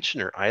in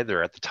Kitchener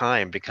either at the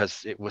time,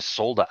 because it was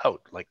sold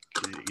out. Like,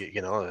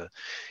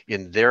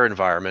 in their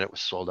environment, it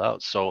was sold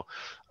out. So,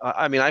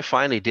 I mean, I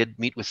finally did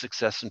meet with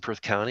success in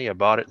Perth County. I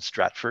bought it in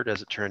Stratford,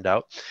 as it turned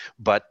out,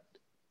 but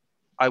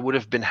I would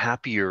have been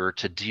happier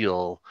to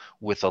deal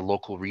with a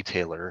local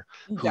retailer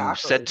who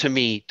said Exactly. to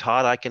me,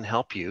 Todd, I can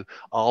help you.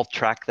 I'll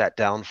track that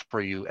down for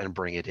you and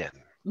bring it in.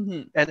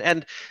 Hmm.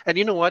 And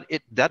you know what?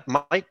 That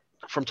might,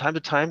 from time to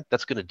time,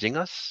 that's going to ding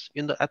us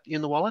in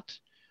the wallet.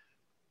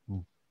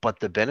 But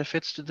the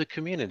benefits to the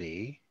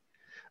community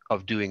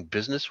of doing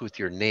business with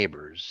your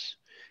neighbors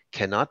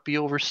cannot be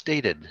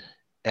overstated.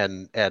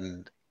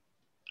 And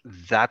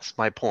that's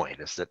my point,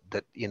 is that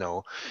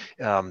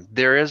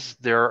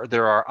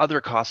there are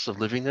other costs of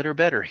living that are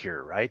better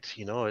here, right?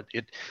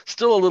 It's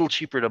still a little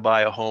cheaper to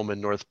buy a home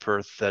in North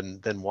Perth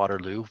than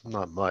Waterloo.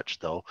 Not much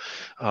though.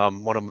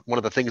 One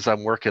of the things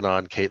I'm working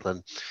on,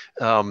 Caitlin,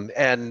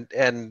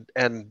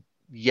 and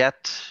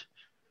yet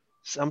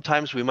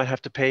sometimes we might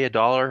have to pay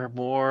 $1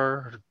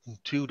 more,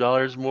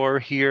 $2 more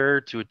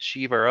here to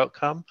achieve our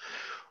outcome,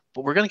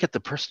 but we're going to get the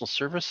personal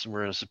service and we're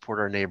going to support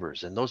our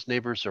neighbors. And those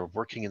neighbors are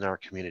working in our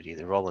community.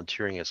 They're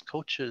volunteering as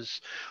coaches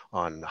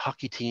on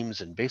hockey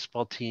teams and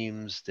baseball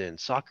teams, then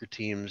soccer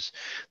teams.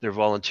 They're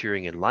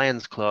volunteering in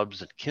Lions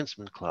clubs and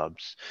Kinsmen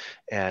clubs.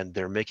 And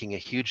they're making a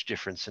huge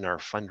difference in our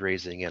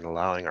fundraising and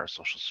allowing our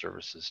social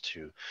services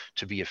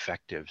to be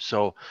effective.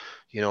 So,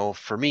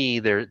 for me,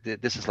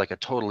 this is like a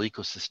total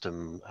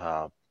ecosystem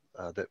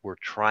that we're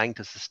trying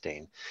to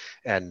sustain.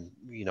 And,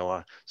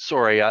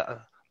 sorry,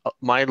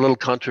 my little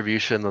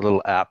contribution, the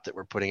little app that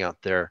we're putting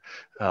out there,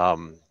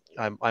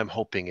 I'm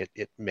hoping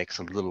it makes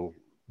a little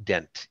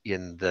dent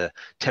in the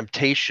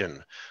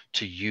temptation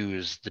to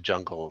use the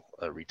Jungle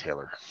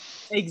retailer.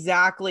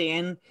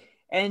 Exactly.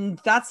 And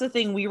that's the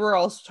thing we were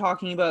also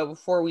talking about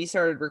before we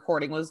started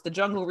recording was the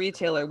Jungle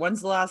retailer.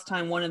 When's the last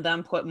time one of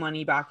them put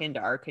money back into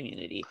our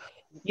community?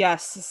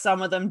 Yes,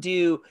 some of them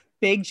do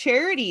big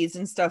charities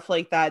and stuff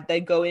like that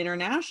that go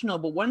international,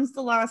 but when's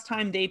the last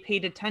time they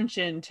paid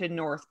attention to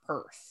North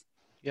Perth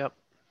Yep.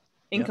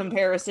 in Yep.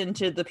 comparison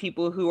to the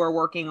people who are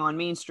working on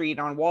Main Street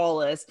on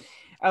Wallace,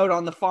 out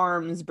on the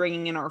farms,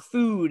 bringing in our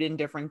food and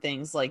different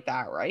things like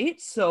that,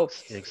 right? So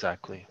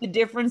Exactly. the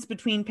difference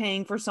between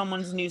paying for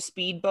someone's new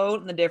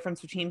speedboat and the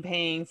difference between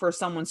paying for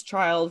someone's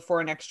child for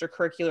an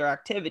extracurricular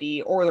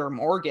activity or their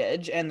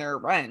mortgage and their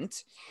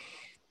rent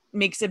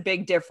makes a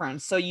big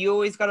difference. So you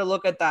always got to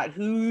look at that.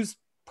 Who's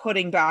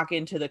putting back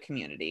into the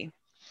community?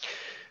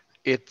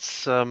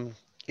 It's a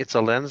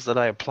lens that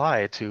I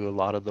apply to a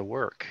lot of the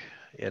work,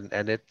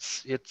 and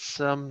it's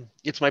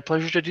my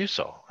pleasure to do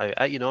so.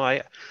 I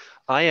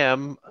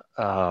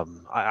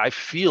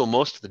feel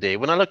most of the day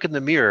when I look in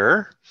the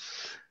mirror,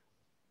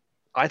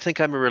 I think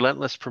I'm a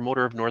relentless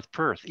promoter of North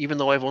Perth, even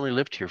though I've only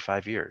lived here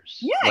 5 years.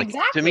 Yeah, Like,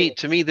 to me,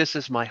 exactly. this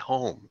is my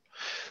home.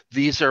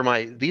 These are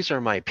my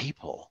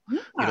people.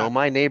 Yeah,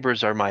 My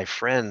neighbors are my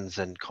friends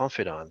and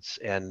confidants,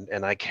 and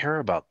I care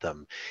about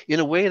them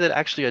in a way that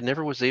actually I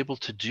never was able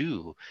to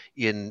do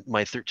in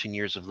my 13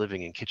 years of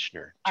living in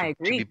Kitchener, I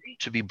to agree.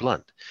 be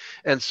blunt.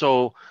 And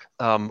so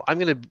I'm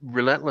going to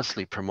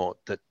relentlessly promote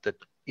that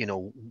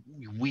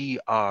we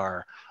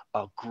are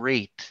a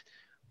great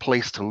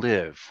place to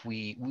live.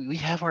 We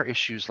have our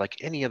issues like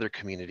any other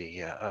community.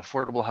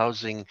 Affordable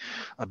housing,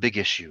 a big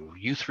issue.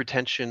 Youth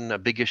retention, a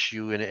big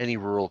issue in any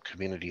rural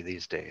community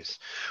these days.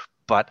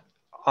 But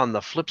on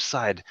the flip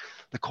side,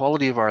 the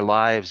quality of our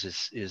lives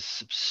is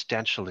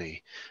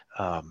substantially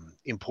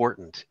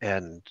important,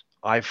 and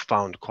I've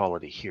found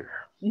quality here.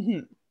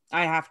 Mhm.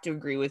 I have to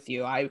agree with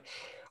you.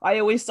 I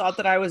always thought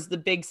that I was the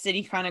big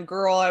city kind of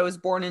girl. I was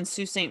born in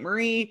Sault Ste.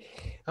 Marie,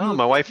 Oh,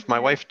 moved my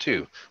wife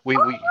too.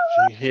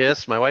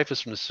 Yes, my wife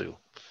is from the Sioux.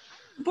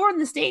 born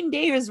the same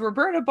day as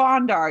Roberta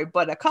Bondar,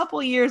 but a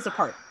couple years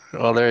apart.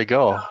 Well, there you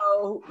go.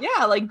 So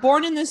yeah, like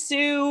born in the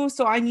Sioux,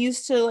 so I'm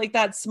used to like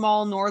that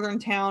small northern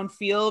town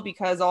feel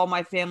because all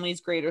my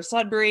family's Greater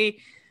Sudbury.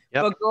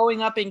 Yep. But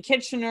growing up in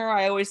Kitchener,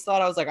 I always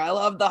thought I was like, I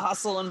love the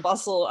hustle and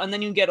bustle. And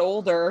then you get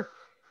older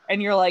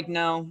and you're like,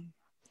 no,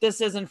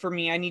 this isn't for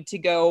me. I need to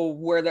go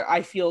where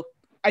I feel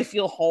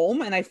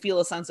home and I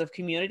feel a sense of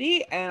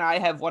community. And I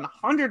have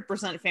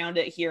 100% found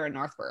it here in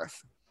North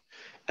Perth.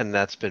 And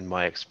that's been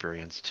my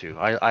experience too.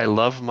 I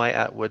love my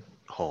Atwood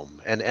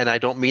home. And I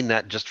don't mean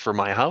that just for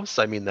my house.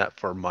 I mean that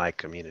for my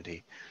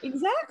community.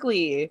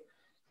 Exactly.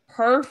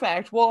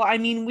 Perfect. Well, I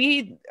mean,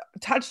 we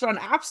touched on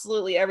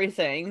absolutely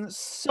everything.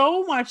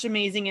 So much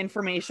amazing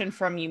information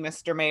from you,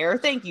 Mr. Mayor.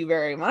 Thank you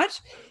very much.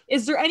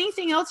 Is there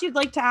anything else you'd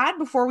like to add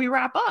before we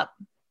wrap up?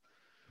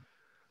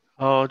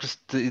 Oh,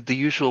 just the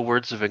usual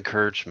words of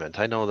encouragement.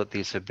 I know that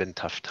these have been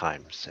tough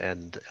times,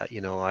 and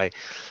I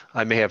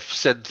may have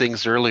said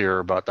things earlier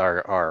about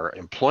our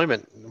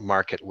employment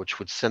market, which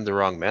would send the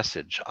wrong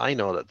message. I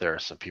know that there are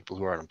some people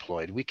who are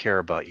unemployed. We care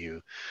about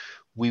you.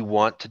 We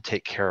want to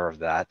take care of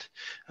that.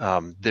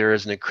 There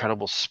is an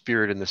incredible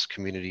spirit in this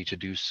community to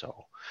do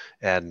so,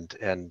 and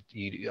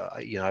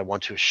I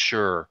want to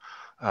assure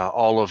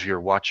all of your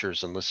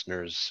watchers and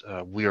listeners,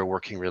 we are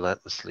working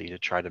relentlessly to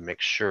try to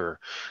make sure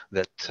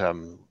that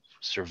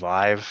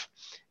survive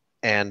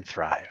and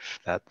thrive.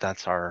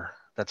 That's our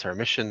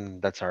mission.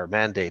 That's our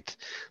mandate.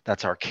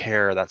 That's our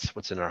care. That's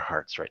what's in our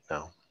hearts right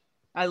now.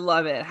 I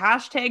love it.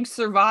 Hashtag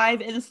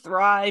survive and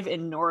thrive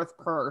in North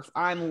Perth.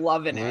 I'm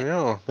loving There you it.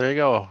 go. There you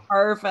go.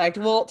 Perfect.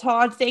 Well,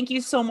 Todd, thank you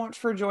so much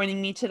for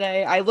joining me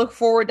today. I look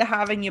forward to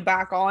having you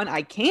back on.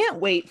 I can't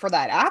wait for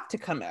that app to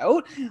come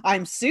out.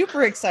 I'm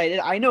super excited.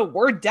 I know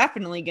we're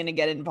definitely going to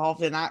get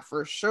involved in that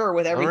for sure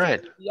with All everything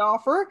right. we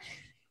offer.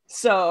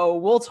 So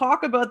we'll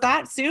talk about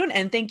that soon.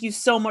 And thank you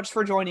so much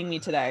for joining me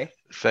today.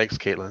 Thanks,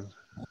 Caitlin.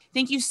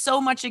 Thank you so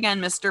much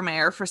again, Mr.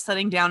 Mayor, for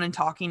sitting down and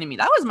talking to me.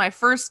 That was my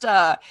first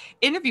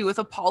interview with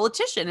a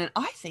politician, and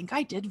I think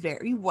I did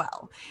very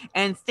well.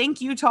 And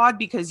thank you, Todd,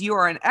 because you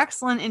are an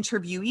excellent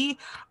interviewee.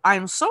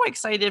 I'm so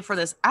excited for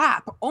this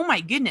app. Oh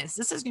my goodness,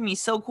 this is going to be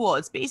so cool.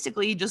 It's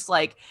basically just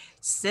like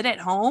sit at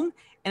home,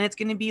 and it's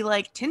going to be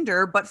like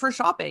Tinder, but for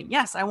shopping.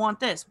 Yes, I want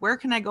this. Where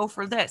can I go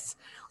for this?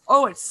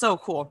 Oh, it's so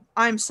cool.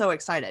 I'm so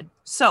excited.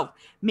 So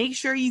make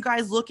sure you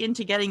guys look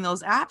into getting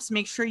those apps.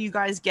 Make sure you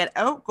guys get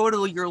out, go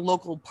to your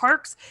local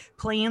parks,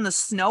 play in the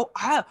snow.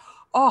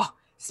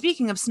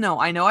 Speaking of snow,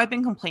 I know I've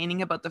been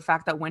complaining about the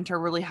fact that winter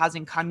really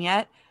hasn't come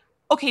yet.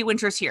 Okay,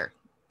 winter's here.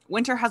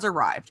 Winter has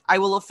arrived. I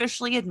will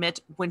officially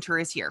admit winter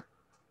is here.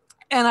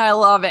 And I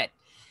love it.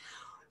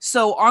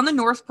 So on the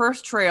North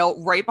Perth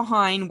Trail, right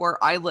behind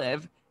where I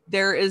live,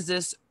 there is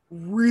this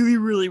really,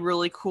 really,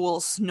 really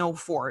cool snow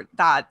fort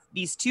that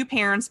these two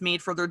parents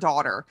made for their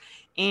daughter.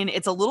 And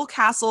it's a little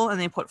castle, and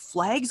they put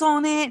flags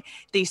on it.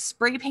 They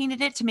spray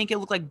painted it to make it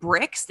look like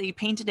bricks. They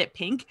painted it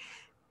pink,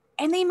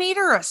 and they made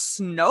her a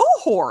snow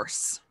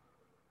horse.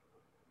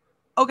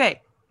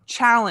 Okay,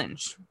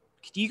 challenge.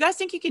 Do you guys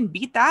think you can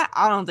beat that?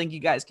 I don't think you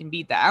guys can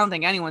beat that. I don't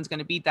think anyone's going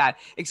to beat that,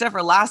 except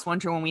for last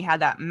winter when we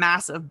had that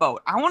massive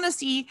boat. I want to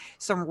see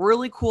some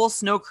really cool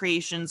snow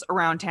creations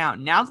around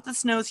town. Now that the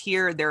snow's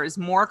here, there is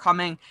more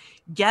coming.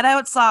 Get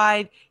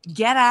outside,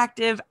 get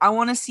active. I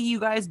want to see you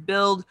guys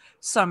build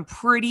some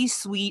pretty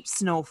sweet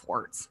snow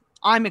forts.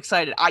 I'm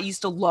excited. I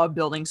used to love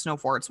building snow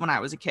forts when I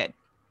was a kid.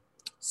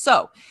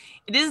 So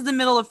it is the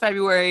middle of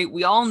February.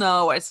 We all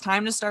know it's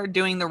time to start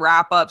doing the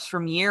wrap ups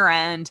from year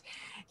end.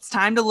 It's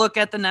time to look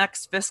at the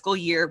next fiscal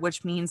year,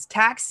 which means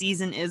tax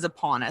season is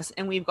upon us.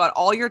 And we've got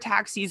all your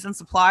tax season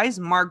supplies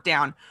marked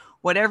down.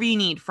 Whatever you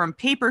need, from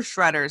paper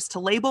shredders to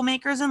label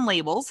makers and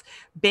labels,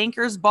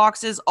 bankers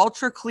boxes,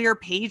 ultra clear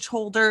page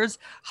holders,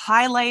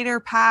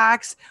 highlighter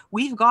packs.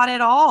 We've got it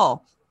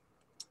all.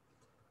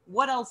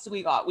 What else do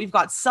we got? We've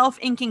got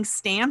self-inking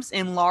stamps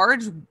in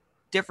large,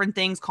 different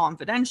things,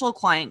 confidential,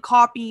 client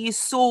copies,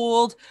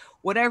 sold,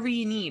 whatever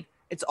you need.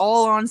 It's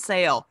all on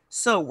sale.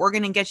 So we're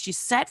going to get you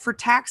set for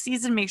tax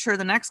season. Make sure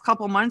the next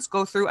couple months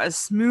go through as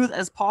smooth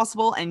as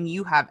possible, and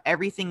you have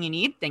everything you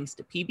need thanks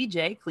to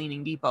PBJ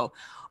Cleaning Depot.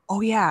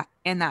 Oh yeah,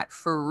 and that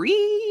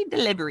free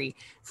delivery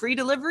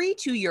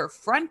to your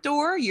front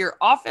door, your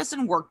office,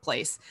 and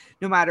workplace.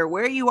 No matter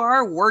where you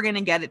are, we're going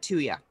to get it to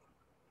you.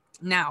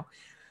 Now,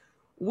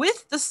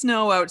 with the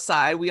snow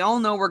outside, we all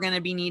know we're going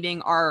to be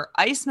needing our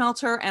ice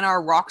melter and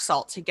our rock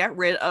salt to get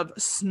rid of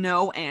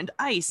snow and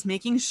ice,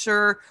 making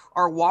sure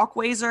our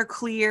walkways are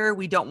clear.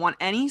 We don't want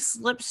any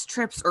slips,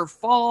 trips, or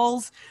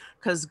falls,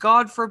 because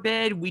God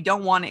forbid, we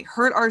don't want to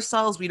hurt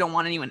ourselves. We don't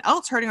want anyone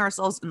else hurting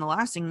ourselves. And the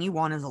last thing you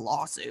want is a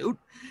lawsuit.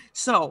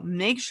 So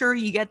make sure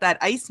you get that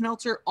ice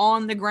melter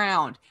on the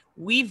ground.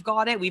 We've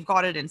got it. We've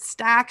got it in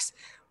stacks.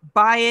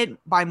 Buy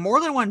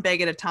more than one bag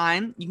at a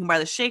time. You can buy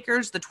the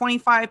shakers, the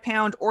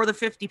 25-pound or the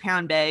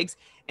 50-pound bags.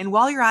 And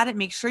while you're at it,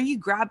 make sure you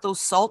grab those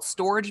salt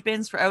storage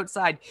bins for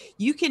outside.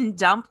 You can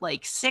dump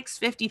like 6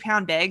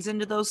 50-pound bags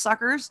into those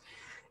suckers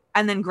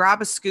and then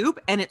grab a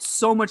scoop, and it's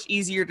so much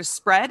easier to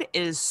spread.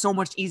 It is so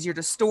much easier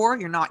to store.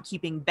 You're not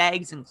keeping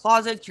bags in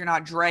closets. You're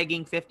not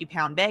dragging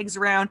 50-pound bags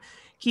around,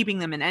 keeping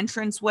them in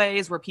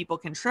entranceways where people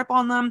can trip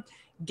on them.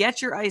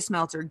 Get your ice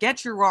melter,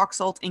 get your rock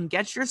salt, and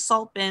get your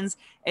salt bins,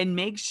 and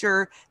make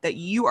sure that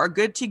you are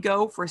good to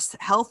go for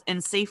health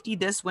and safety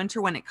this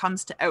winter when it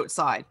comes to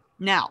outside.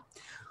 Now,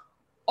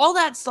 all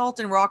that salt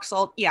and rock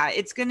salt, yeah,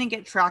 it's going to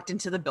get tracked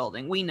into the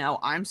building. We know,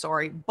 I'm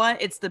sorry,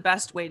 but it's the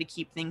best way to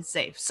keep things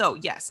safe. So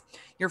yes,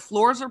 your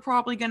floors are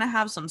probably going to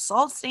have some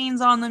salt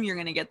stains on them. You're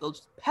going to get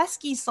those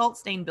pesky salt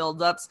stain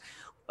buildups,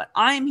 but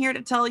I'm here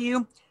to tell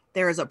you,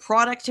 there is a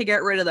product to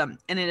get rid of them,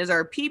 and it is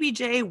our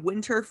PBJ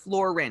Winter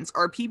Floor Rinse.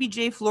 Our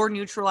PBJ Floor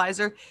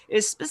Neutralizer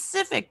is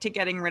specific to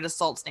getting rid of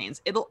salt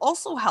stains. It'll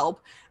also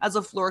help as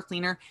a floor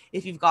cleaner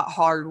if you've got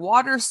hard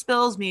water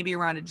spills, maybe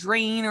around a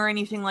drain or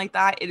anything like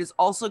that. It is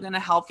also going to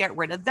help get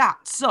rid of that.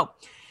 So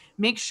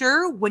make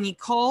sure when you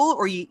call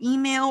or you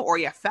email or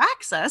you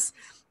fax us,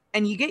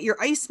 and you get your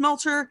ice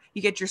melter,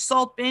 you get your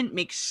salt bin,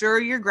 make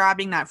sure you're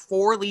grabbing that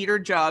 4-liter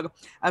jug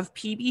of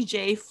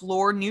PBJ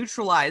Floor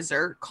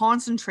Neutralizer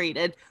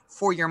concentrated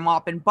for your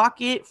mop and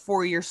bucket,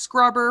 for your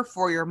scrubber,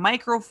 for your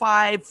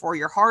microfiber, for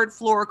your hard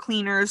floor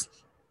cleaners.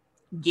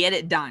 Get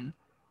it done.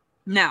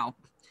 Now,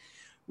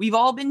 we've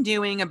all been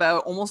doing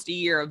about almost a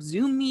year of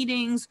Zoom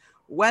meetings,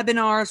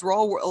 webinars.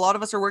 A lot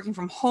of us are working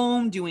from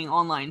home, doing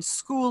online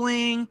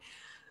schooling.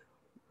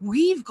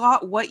 We've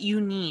got what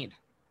you need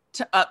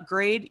to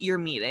upgrade your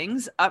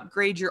meetings,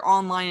 upgrade your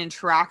online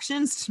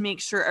interactions to make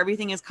sure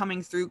everything is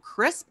coming through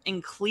crisp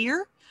and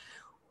clear.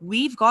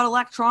 we've got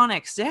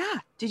electronics. Yeah.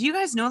 Did you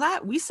guys know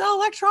that? We sell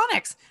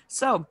electronics.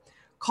 So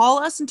call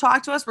us and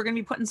talk to us. We're going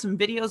to be putting some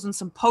videos and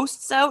some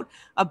posts out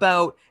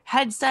about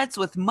headsets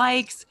with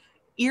mics,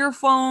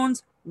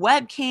 earphones,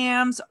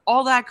 webcams,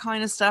 all that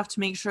kind of stuff to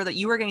make sure that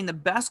you are getting the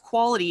best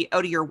quality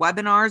out of your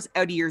webinars,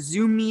 out of your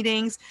Zoom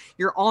meetings,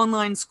 your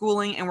online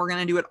schooling, and we're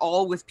going to do it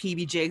all with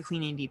PBJ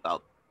Cleaning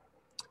Depot.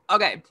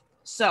 Okay,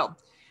 so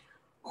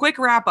quick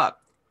wrap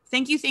up.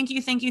 Thank you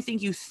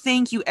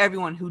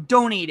everyone who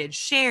donated,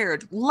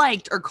 shared,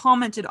 liked, or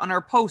commented on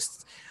our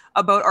posts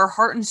about our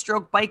Heart and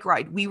Stroke bike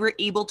ride. We were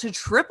able to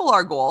triple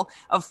our goal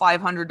of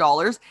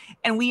 $500,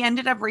 and we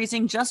ended up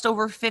raising just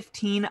over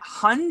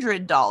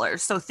 $1,500.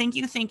 So thank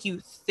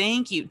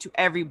you to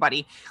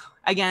everybody.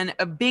 Again,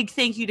 a big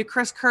thank you to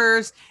Chris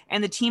Kurz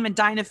and the team at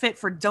Dynafit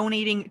for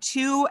donating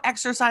 2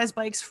 exercise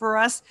bikes for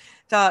us,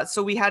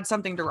 so we had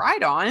something to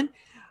ride on.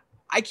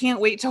 I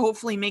can't wait to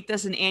hopefully make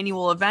this an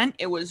annual event.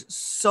 It was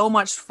so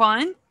much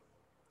fun.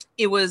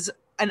 It was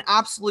an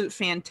absolute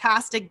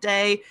fantastic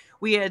day.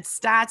 We had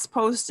stats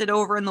posted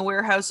over in the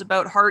warehouse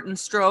about heart and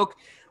stroke.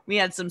 We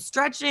had some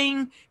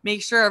stretching,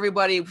 make sure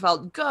everybody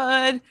felt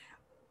good.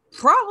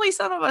 Probably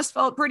some of us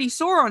felt pretty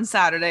sore on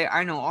Saturday.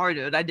 I know I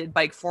did. I did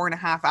bike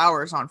 4.5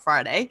 hours on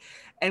Friday.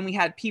 And we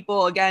had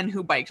people, again,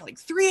 who biked like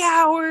 3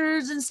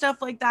 hours and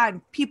stuff like that.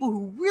 And people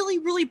who really,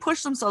 really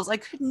pushed themselves. I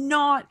could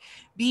not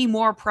be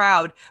more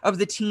proud of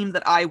the team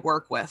that I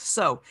work with.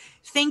 So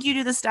thank you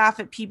to the staff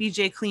at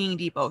PBJ Cleaning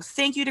Depot.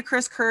 Thank you to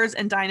Chris Kurz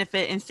and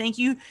Dynafit. And thank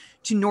you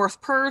to North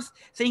Perth.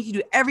 Thank you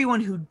to everyone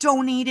who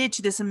donated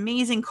to this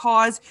amazing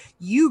cause.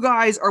 You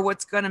guys are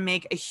what's going to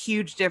make a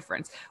huge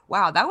difference.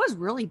 Wow, that was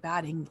really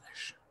bad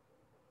English.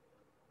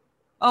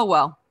 Oh,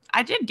 well.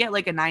 I did get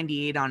like a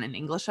 98 on an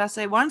English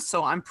essay once,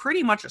 so I'm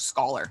pretty much a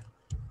scholar.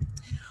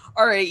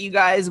 All right, you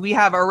guys, we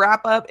have a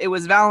wrap up. It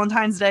was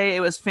Valentine's Day. It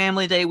was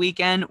Family Day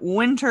weekend.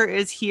 Winter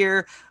is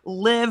here.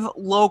 Live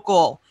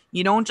local.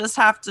 You don't just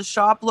have to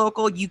shop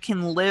local. You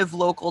can live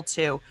local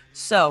too.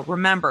 So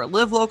remember,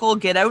 live local,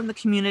 get out in the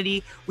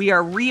community. We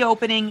are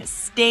reopening.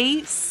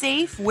 Stay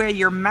safe. Wear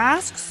your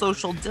mask,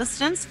 social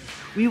distance.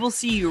 We will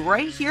see you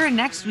right here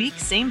next week.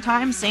 Same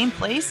time, same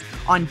place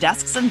on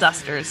Desks and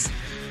Dusters.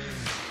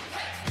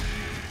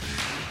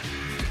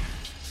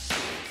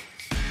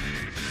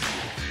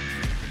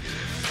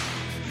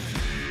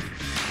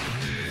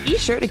 Be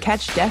sure to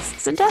catch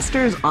Desks and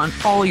Dusters on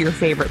all your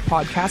favorite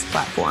podcast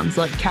platforms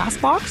like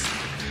CastBox,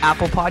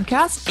 Apple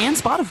Podcasts, and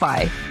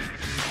Spotify.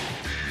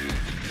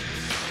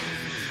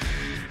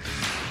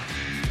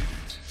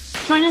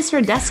 Join us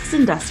for Desks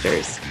and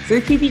Dusters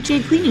through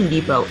PBJ Cleaning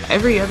Depot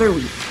every other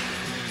week.